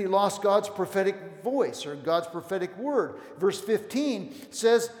 Then he lost God's prophetic voice, or God's prophetic word. Verse 15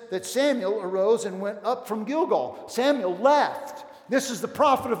 says that Samuel arose and went up from Gilgal. Samuel left. This is the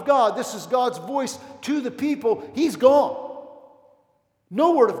prophet of God. This is God's voice to the people. He's gone.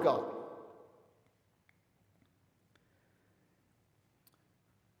 No word of God.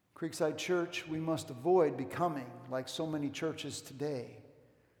 Creekside Church, we must avoid becoming like so many churches today,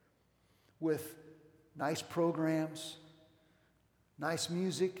 with nice programs, nice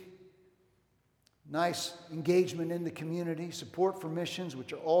music, nice engagement in the community, support for missions,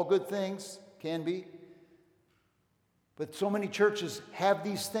 which are all good things, can be. But so many churches have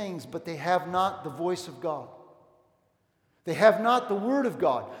these things, but they have not the voice of God. They have not the Word of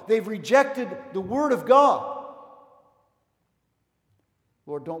God. They've rejected the Word of God.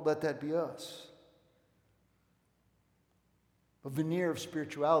 Lord, don't let that be us. A veneer of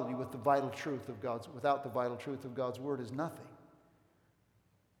spirituality without the vital truth of God's Word is nothing.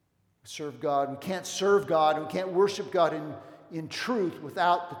 We serve God. We can't serve God. We can't worship God in truth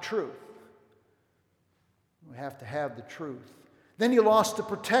without the truth. We have to have the truth. Then he lost the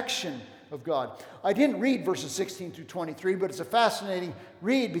protection of God. I didn't read verses 16 through 23, but it's a fascinating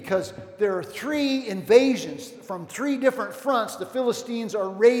read because there are 3 invasions from 3 different fronts the Philistines are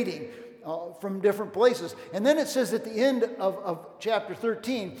raiding from different places. And then it says at the end of chapter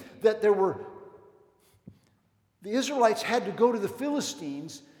 13 that the Israelites had to go to the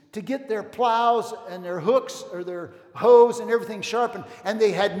Philistines to get their plows and their hooks or their hoes and everything sharpened, and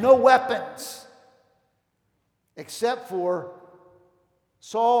they had no weapons except for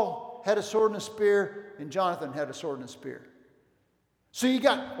Saul had a sword and a spear, and Jonathan had a sword and a spear. So we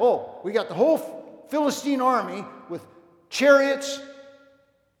got the whole Philistine army with chariots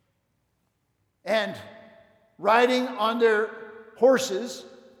and riding on their horses,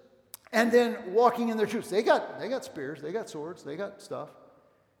 and then walking in their troops. They got spears, they got swords, they got stuff.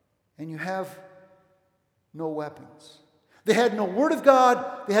 And you have no weapons. They had no word of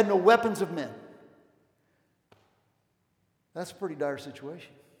God, they had no weapons of men. That's a pretty dire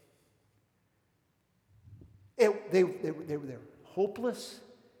situation. They were hopeless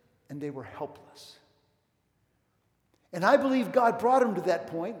and they were helpless. And I believe God brought them to that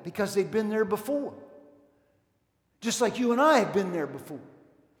point because they'd been there before. Just like you and I have been there before.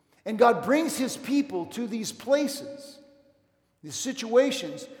 And God brings his people to these places, these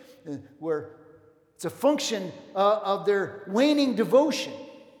situations where it's a function of their waning devotion.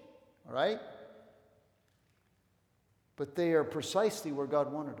 All right? But they are precisely where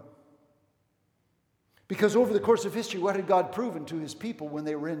God wanted them. Because over the course of history, what had God proven to his people when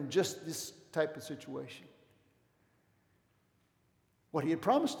they were in just this type of situation? What he had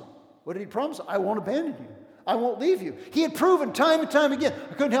promised them. What did he promise them? I won't abandon you. I won't leave you. He had proven time and time again.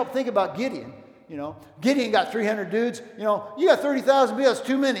 I couldn't help think about Gideon. Gideon got 300 dudes. You got 30,000 people. That's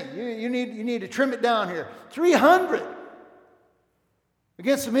too many. You need to trim it down here. 300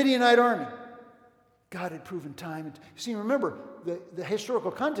 against the Midianite army. God had proven time. See, remember, the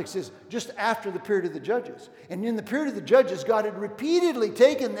historical context is just after the period of the Judges. And in the period of the Judges, God had repeatedly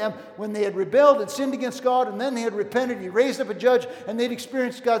taken them when they had rebelled and sinned against God, and then they had repented. He raised up a judge, and they'd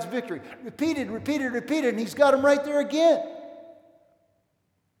experienced God's victory. Repeated, and he's got them right there again.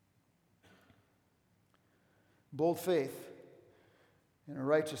 Bold faith in a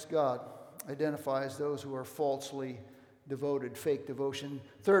righteous God identifies those who are falsely devoted, fake devotion.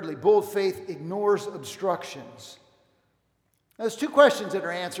 Thirdly, bold faith ignores obstructions. Now, there's two questions that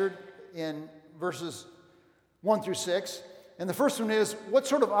are answered in verses 1 through 6. And the first one is, what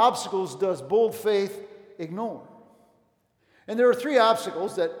sort of obstacles does bold faith ignore? And there are three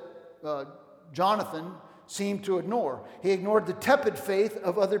obstacles that Jonathan seemed to ignore. He ignored the tepid faith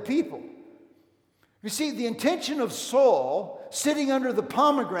of other people. You see, the intention of Saul sitting under the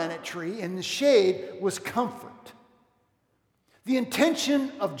pomegranate tree in the shade was comfort. The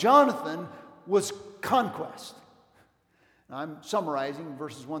intention of Jonathan was conquest. Now, I'm summarizing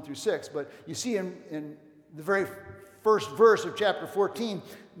verses 1 through 6, but you see in the very first verse of chapter 14,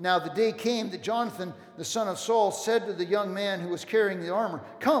 now the day came that Jonathan, the son of Saul, said to the young man who was carrying the armor,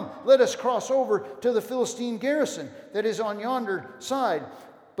 "Come, let us cross over to the Philistine garrison that is on yonder side."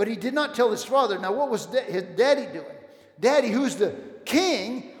 But he did not tell his father. Now, what was his daddy doing? Daddy, who's the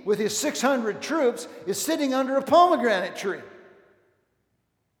king with his 600 troops, is sitting under a pomegranate tree,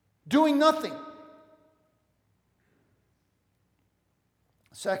 doing nothing.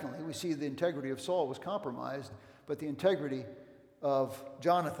 Secondly, we see the integrity of Saul was compromised, but the integrity of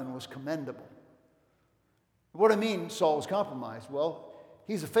Jonathan was commendable. What do I mean Saul was compromised? Well,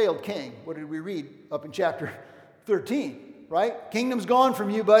 he's a failed king. What did we read up in chapter 13? Right? Kingdom's gone from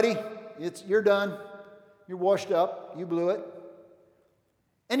you, buddy. You're done. You're washed up. You blew it.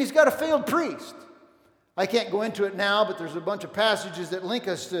 And he's got a failed priest. I can't go into it now, but there's a bunch of passages that link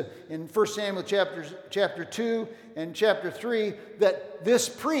us to in 1 Samuel chapter 2 and chapter 3 that this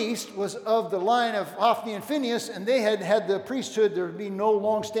priest was of the line of Hophni and Phinehas, and they had the priesthood. There would be no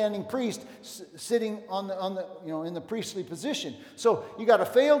long-standing priest sitting on the in the priestly position. So you got a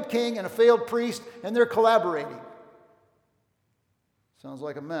failed king and a failed priest, and they're collaborating. Sounds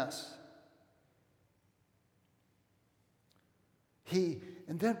like a mess.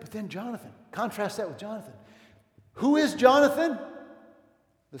 But then Jonathan. Contrast that with Jonathan. Who is Jonathan?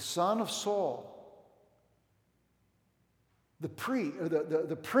 The son of Saul. The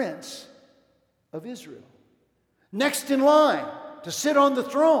prince of Israel. Next in line to sit on the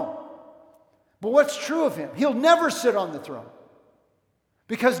throne. But what's true of him? He'll never sit on the throne.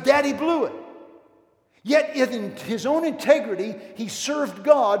 Because daddy blew it. Yet in his own integrity, he served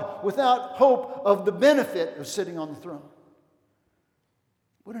God without hope of the benefit of sitting on the throne.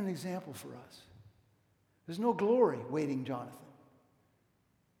 What an example for us. There's no glory waiting Jonathan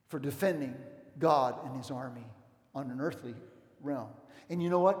for defending God and his army on an earthly realm. And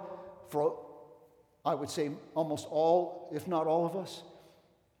you know what? I would say almost all, if not all of us,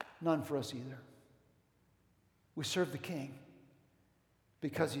 none for us either. We serve the king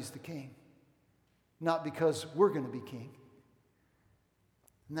because he's the king. Not because we're going to be king.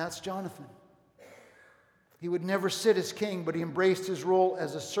 And that's Jonathan. He would never sit as king, but he embraced his role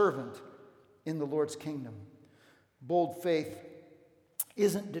as a servant in the Lord's kingdom. Bold faith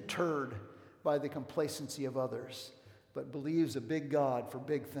isn't deterred by the complacency of others, but believes a big God for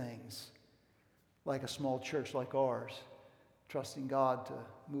big things, like a small church like ours, trusting God to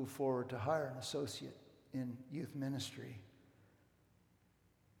move forward to hire an associate in youth ministry.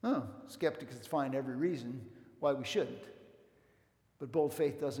 Skeptics find every reason why we shouldn't. But bold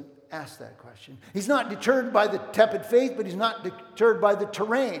faith doesn't ask that question. He's not deterred by the tepid faith, but he's not deterred by the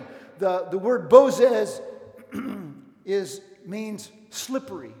terrain. The word bozez means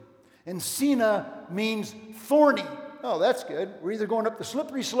slippery, and sina means thorny. Oh, that's good. We're either going up the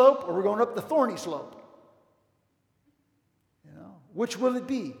slippery slope or we're going up the thorny slope. Which will it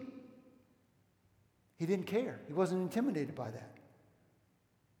be? He didn't care. He wasn't intimidated by that.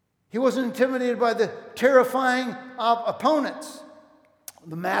 He wasn't intimidated by the terrifying opponents,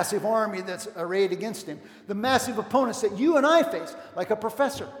 the massive army that's arrayed against him, the massive opponents that you and I face, like a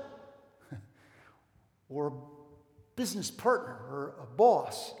professor or a business partner or a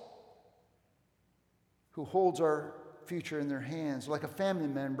boss who holds our future in their hands, like a family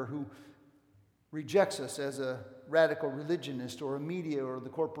member who rejects us as a radical religionist, or a media or the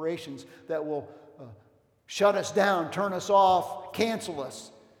corporations that will shut us down, turn us off, cancel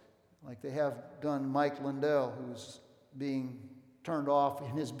us, like they have done Mike Lindell, who's being turned off in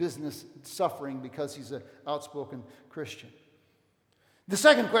his business, suffering because he's an outspoken Christian. The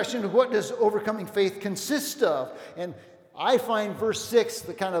second question is, what does overcoming faith consist of? And I find verse 6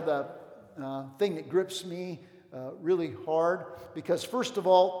 the kind of the thing that grips me really hard, because first of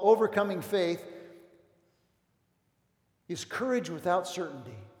all, overcoming faith is courage without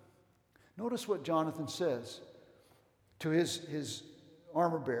certainty. Notice what Jonathan says to his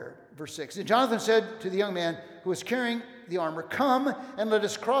armor bearer, verse 6. And Jonathan said to the young man who was carrying the armor, "Come and let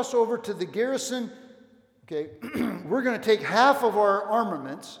us cross over to the garrison." Okay, we're going to take half of our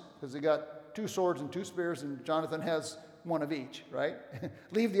armaments, because they got 2 swords and 2 spears, and Jonathan has one of each, right?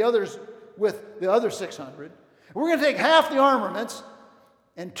 Leave the others with the other 600. We're going to take half the armaments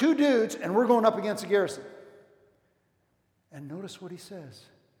and 2 dudes, and we're going up against the garrison. And notice what he says.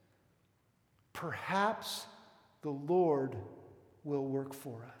 Perhaps the Lord will work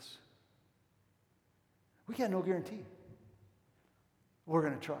for us. We got no guarantee. We're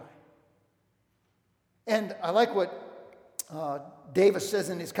going to try. And I like what Davis says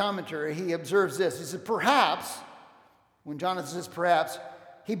in his commentary. He observes this. He said, perhaps, when Jonathan says perhaps,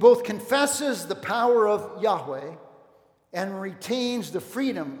 he both confesses the power of Yahweh and retains the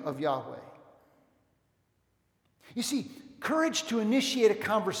freedom of Yahweh. You see, courage to initiate a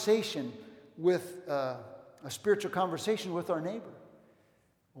conversation with a spiritual conversation with our neighbor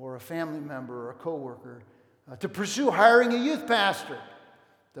or a family member or a coworker, to pursue hiring a youth pastor,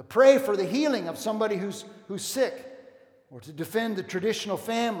 to pray for the healing of somebody who's sick, or to defend the traditional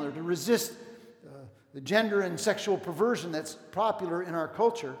family, or to resist the gender and sexual perversion that's popular in our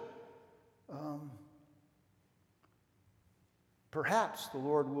culture. Perhaps the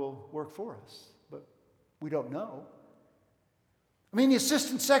Lord will work for us, but we don't know. I mean, the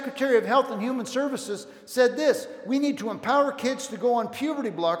Assistant Secretary of Health and Human Services said this: we need to empower kids to go on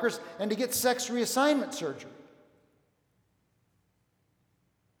puberty blockers and to get sex reassignment surgery.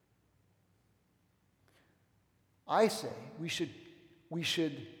 I say we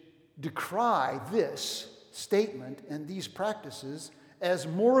should decry this statement and these practices as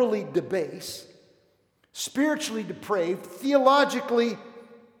morally debased, spiritually depraved, theologically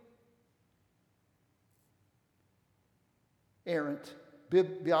errant,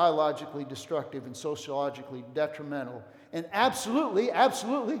 biologically destructive, and sociologically detrimental, and absolutely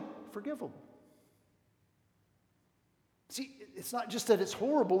forgivable. See, it's not just that it's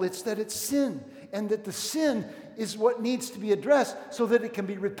horrible, it's that it's sin, and that the sin is what needs to be addressed so that it can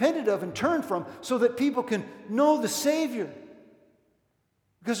be repented of and turned from, so that people can know the Savior,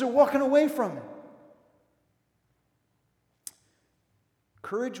 because they're walking away from Him.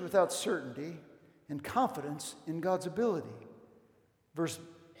 Courage without certainty and confidence in God's ability. Verse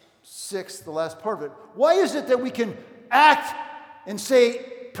 6, the last part of it. Why is it that we can act and say,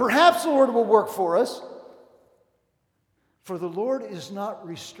 perhaps the Lord will work for us? For the Lord is not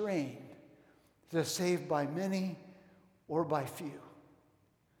restrained to save by many or by few.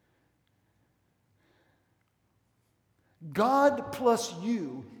 God plus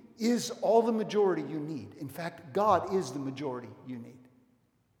you is all the majority you need. In fact, God is the majority you need.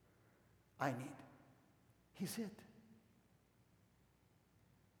 I need. He's it.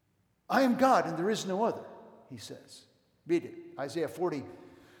 I am God and there is no other, he says. Read it. Isaiah 40,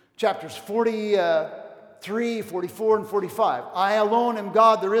 chapters 43, 44, and 45. I alone am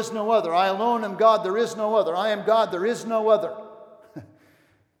God, there is no other. I alone am God, there is no other. I am God, there is no other.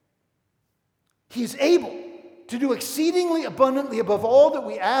 He's able to do exceedingly abundantly above all that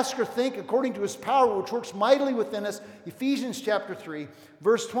we ask or think, according to his power which works mightily within us. Ephesians chapter 3,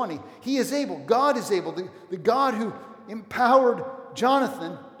 verse 20. He is able. God is able. The God who empowered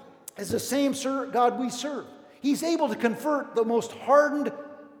Jonathan is the same God we serve. He's able to convert the most hardened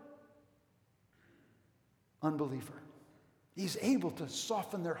unbeliever. He's able to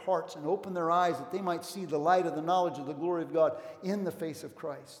soften their hearts and open their eyes that they might see the light of the knowledge of the glory of God in the face of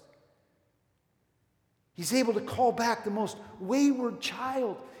Christ. He's able to call back the most wayward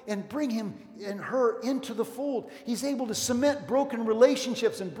child and bring him and her into the fold. He's able to cement broken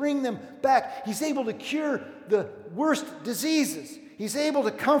relationships and bring them back. He's able to cure the worst diseases. He's able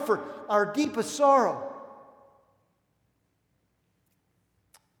to comfort our deepest sorrow.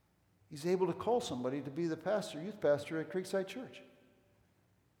 He's able to call somebody to be the pastor, youth pastor at Creekside Church.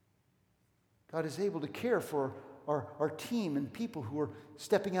 God is able to care for our team and people who are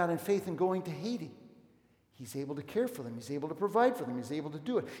stepping out in faith and going to Haiti. He's able to care for them. He's able to provide for them. He's able to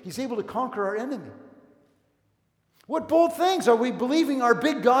do it. He's able to conquer our enemy. What bold things are we believing our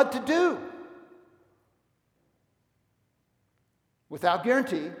big God to do? Without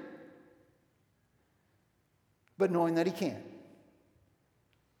guarantee, but knowing that He can.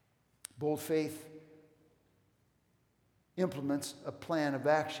 Bold faith implements a plan of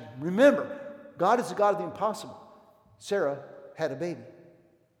action. Remember, God is the God of the impossible. Sarah had a baby.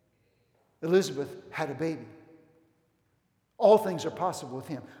 Elizabeth had a baby. All things are possible with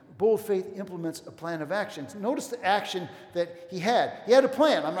Him. Bold faith implements a plan of action. Notice the action that he had. He had a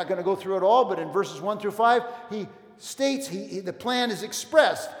plan. I'm not going to go through it all, but in verses 1 through 5, he states the plan is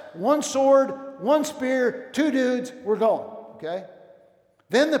expressed. 1 sword, 1 spear, 2 dudes, we're going. Okay?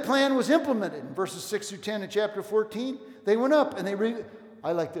 Then the plan was implemented. In verses 6 through 10 in chapter 14, they went up and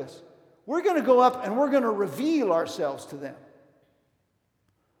I like this. We're going to go up and we're going to reveal ourselves to them.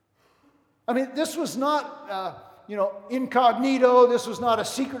 I mean, this was not, incognito. This was not a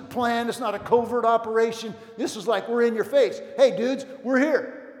secret plan. It's not a covert operation. This was like, we're in your face. Hey, dudes, we're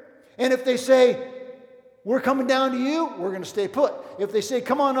here. And if they say, we're coming down to you, we're going to stay put. If they say,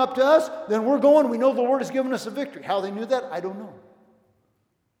 come on up to us, then we're going. We know the Lord has given us a victory. How they knew that, I don't know.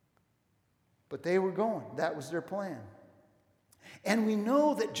 But they were going. That was their plan. And we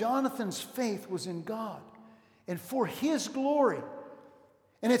know that Jonathan's faith was in God and for His glory.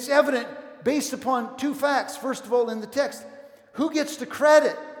 And it's evident based upon 2 facts. First of all, in the text, who gets the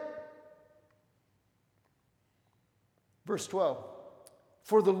credit? Verse 12.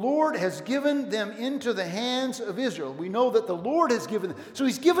 For the Lord has given them into the hands of Israel. We know that the Lord has given them. So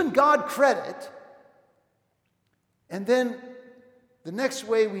He's given God credit. And then the next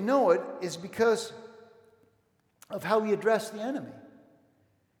way we know it is because of how He addressed the enemy.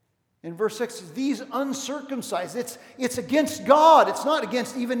 In verse 6, these uncircumcised, it's against God. It's not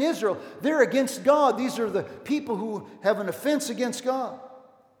against even Israel. They're against God. These are the people who have an offense against God.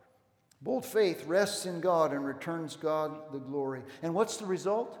 Bold faith rests in God and returns God the glory. And what's the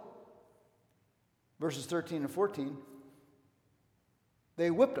result? Verses 13 and 14.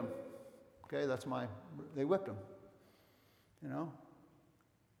 They whipped them. Okay, they whipped them.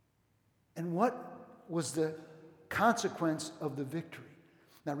 And what was the consequence of the victory?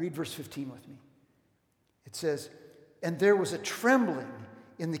 Now read verse 15 with me. It says, and there was a trembling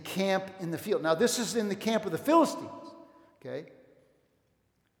in the camp in the field. Now this is in the camp of the Philistines. Okay?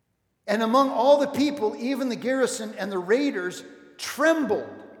 And among all the people, even the garrison and the raiders trembled.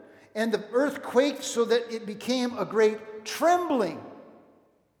 And the earth quaked so that it became a great trembling.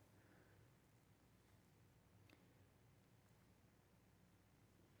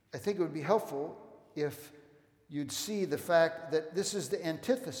 I think it would be helpful if you'd see the fact that this is the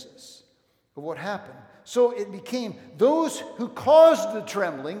antithesis of what happened. So it became those who caused the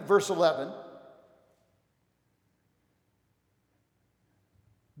trembling, verse 11.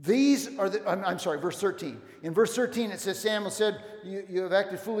 These are verse 13. In verse 13 it says, Samuel said, you have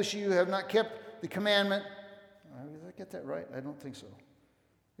acted foolishly, you have not kept the commandment. Did I get that right? I don't think so.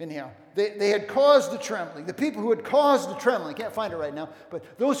 Anyhow, they had caused the trembling. The people who had caused the trembling, I can't find it right now,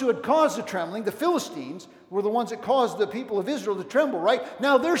 but those who had caused the trembling, the Philistines, were the ones that caused the people of Israel to tremble, right?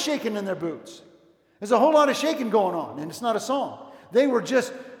 Now they're shaking in their boots. There's a whole lot of shaking going on, and it's not a song. They were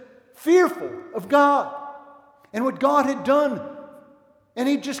just fearful of God and what God had done, and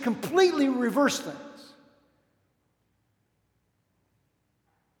He just completely reversed things.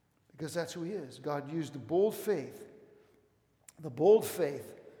 Because that's who He is. God used the bold faith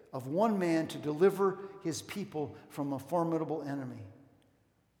of one man to deliver His people from a formidable enemy.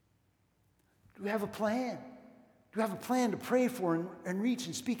 Do we have a plan? Do we have a plan to pray for and reach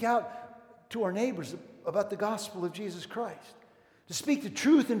and speak out to our neighbors about the gospel of Jesus Christ? To speak the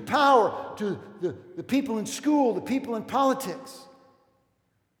truth and power to the people in school, the people in politics,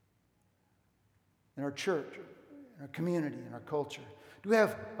 in our church, in our community, in our culture? Do we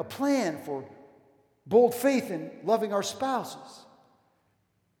have a plan for bold faith in loving our spouses?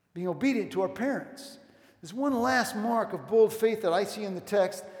 Being obedient to our parents. There's one last mark of bold faith that I see in the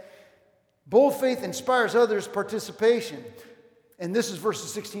text. Bold faith inspires others' participation. And this is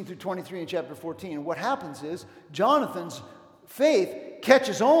verses 16 through 23 in chapter 14. And what happens is Jonathan's faith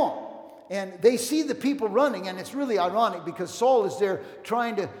catches on. And they see the people running, and it's really ironic because Saul is there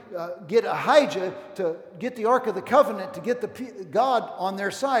trying to get Ahijah to get the Ark of the Covenant, to get God on their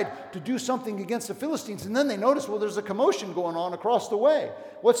side to do something against the Philistines. And then they notice, well, there's a commotion going on across the way.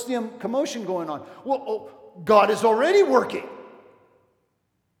 What's the commotion going on? Well, God is already working.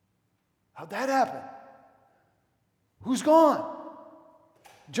 How'd that happen? Who's gone?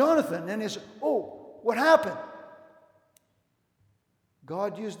 Jonathan and his, what happened?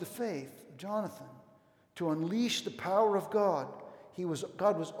 God used the faith of Jonathan to unleash the power of God.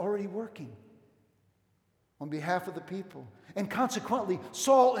 God was already working on behalf of the people. And consequently,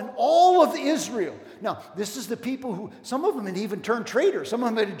 Saul and all of Israel. Now, this is the people who, some of them had even turned traitors. Some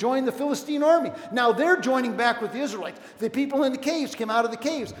of them had joined the Philistine army. Now they're joining back with the Israelites. The people in the caves came out of the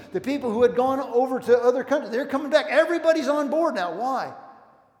caves. The people who had gone over to other countries, they're coming back. Everybody's on board now. Why?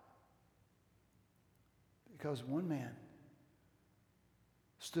 Because one man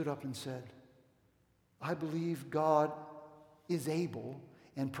stood up and said, I believe God is able,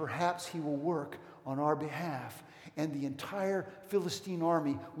 and perhaps he will work on our behalf. And the entire Philistine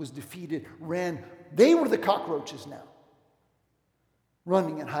army was defeated, ran. They were the cockroaches now,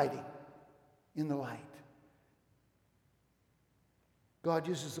 running and hiding in the light. God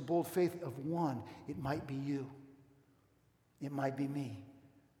uses the bold faith of one. It might be you. It might be me,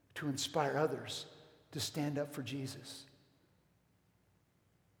 to inspire others to stand up for Jesus.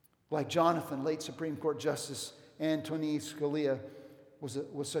 Like Jonathan, late Supreme Court Justice Antonin Scalia was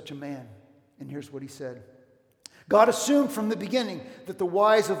such a man. And here's what he said. God assumed from the beginning that the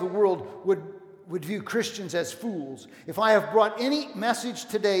wise of the world would view Christians as fools. If I have brought any message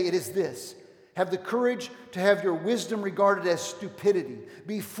today, it is this. Have the courage to have your wisdom regarded as stupidity.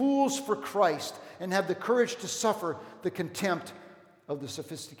 Be fools for Christ and have the courage to suffer the contempt of the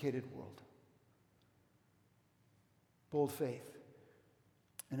sophisticated world. Bold faith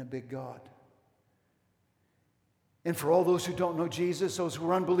in a big God. And for all those who don't know Jesus, those who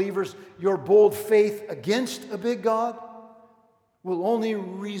are unbelievers, your bold faith against a big God will only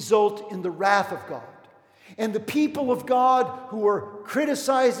result in the wrath of God. And the people of God who are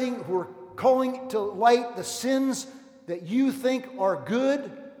criticizing, who are calling to light the sins that you think are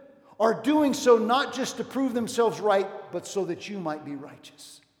good, are doing so not just to prove themselves right, but so that you might be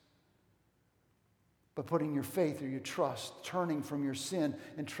righteous. But putting your faith or your trust, turning from your sin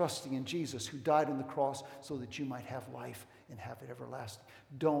and trusting in Jesus who died on the cross so that you might have life and have it everlasting.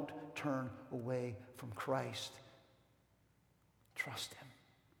 Don't turn away from Christ. Trust him.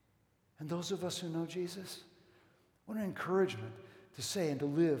 And those of us who know Jesus, what an encouragement to say and to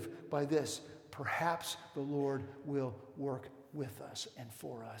live by this. Perhaps the Lord will work with us and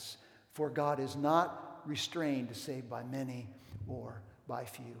for us. For God is not restrained to save by many or by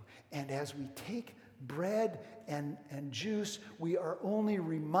few. And as we take bread and juice, we are only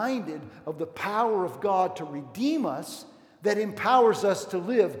reminded of the power of God to redeem us that empowers us to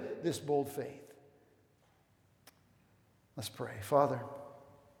live this bold faith. Let's pray. Father,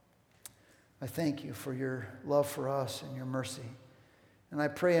 I thank you for your love for us and your mercy. And I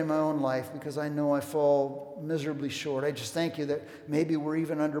pray in my own life, because I know I fall miserably short. I just thank you that maybe we're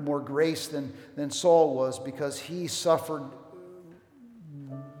even under more grace than Saul was, because he suffered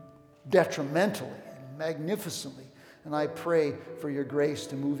detrimentally, magnificently. And I pray for your grace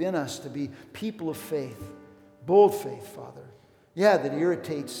to move in us to be people of faith, bold faith, Father. Yeah, that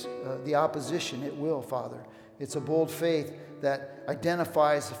irritates the opposition. It will, Father. It's a bold faith that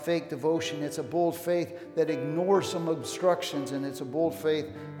identifies the fake devotion. It's a bold faith that ignores some obstructions. And it's a bold faith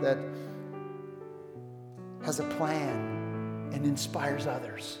that has a plan and inspires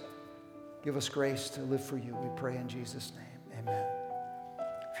others. Give us grace to live for you. We pray in Jesus' name. Amen.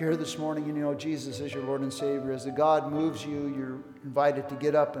 If you're here this morning and you know Jesus is your Lord and Savior, as the God moves you, you're invited to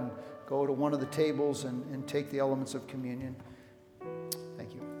get up and go to one of the tables and take the elements of communion.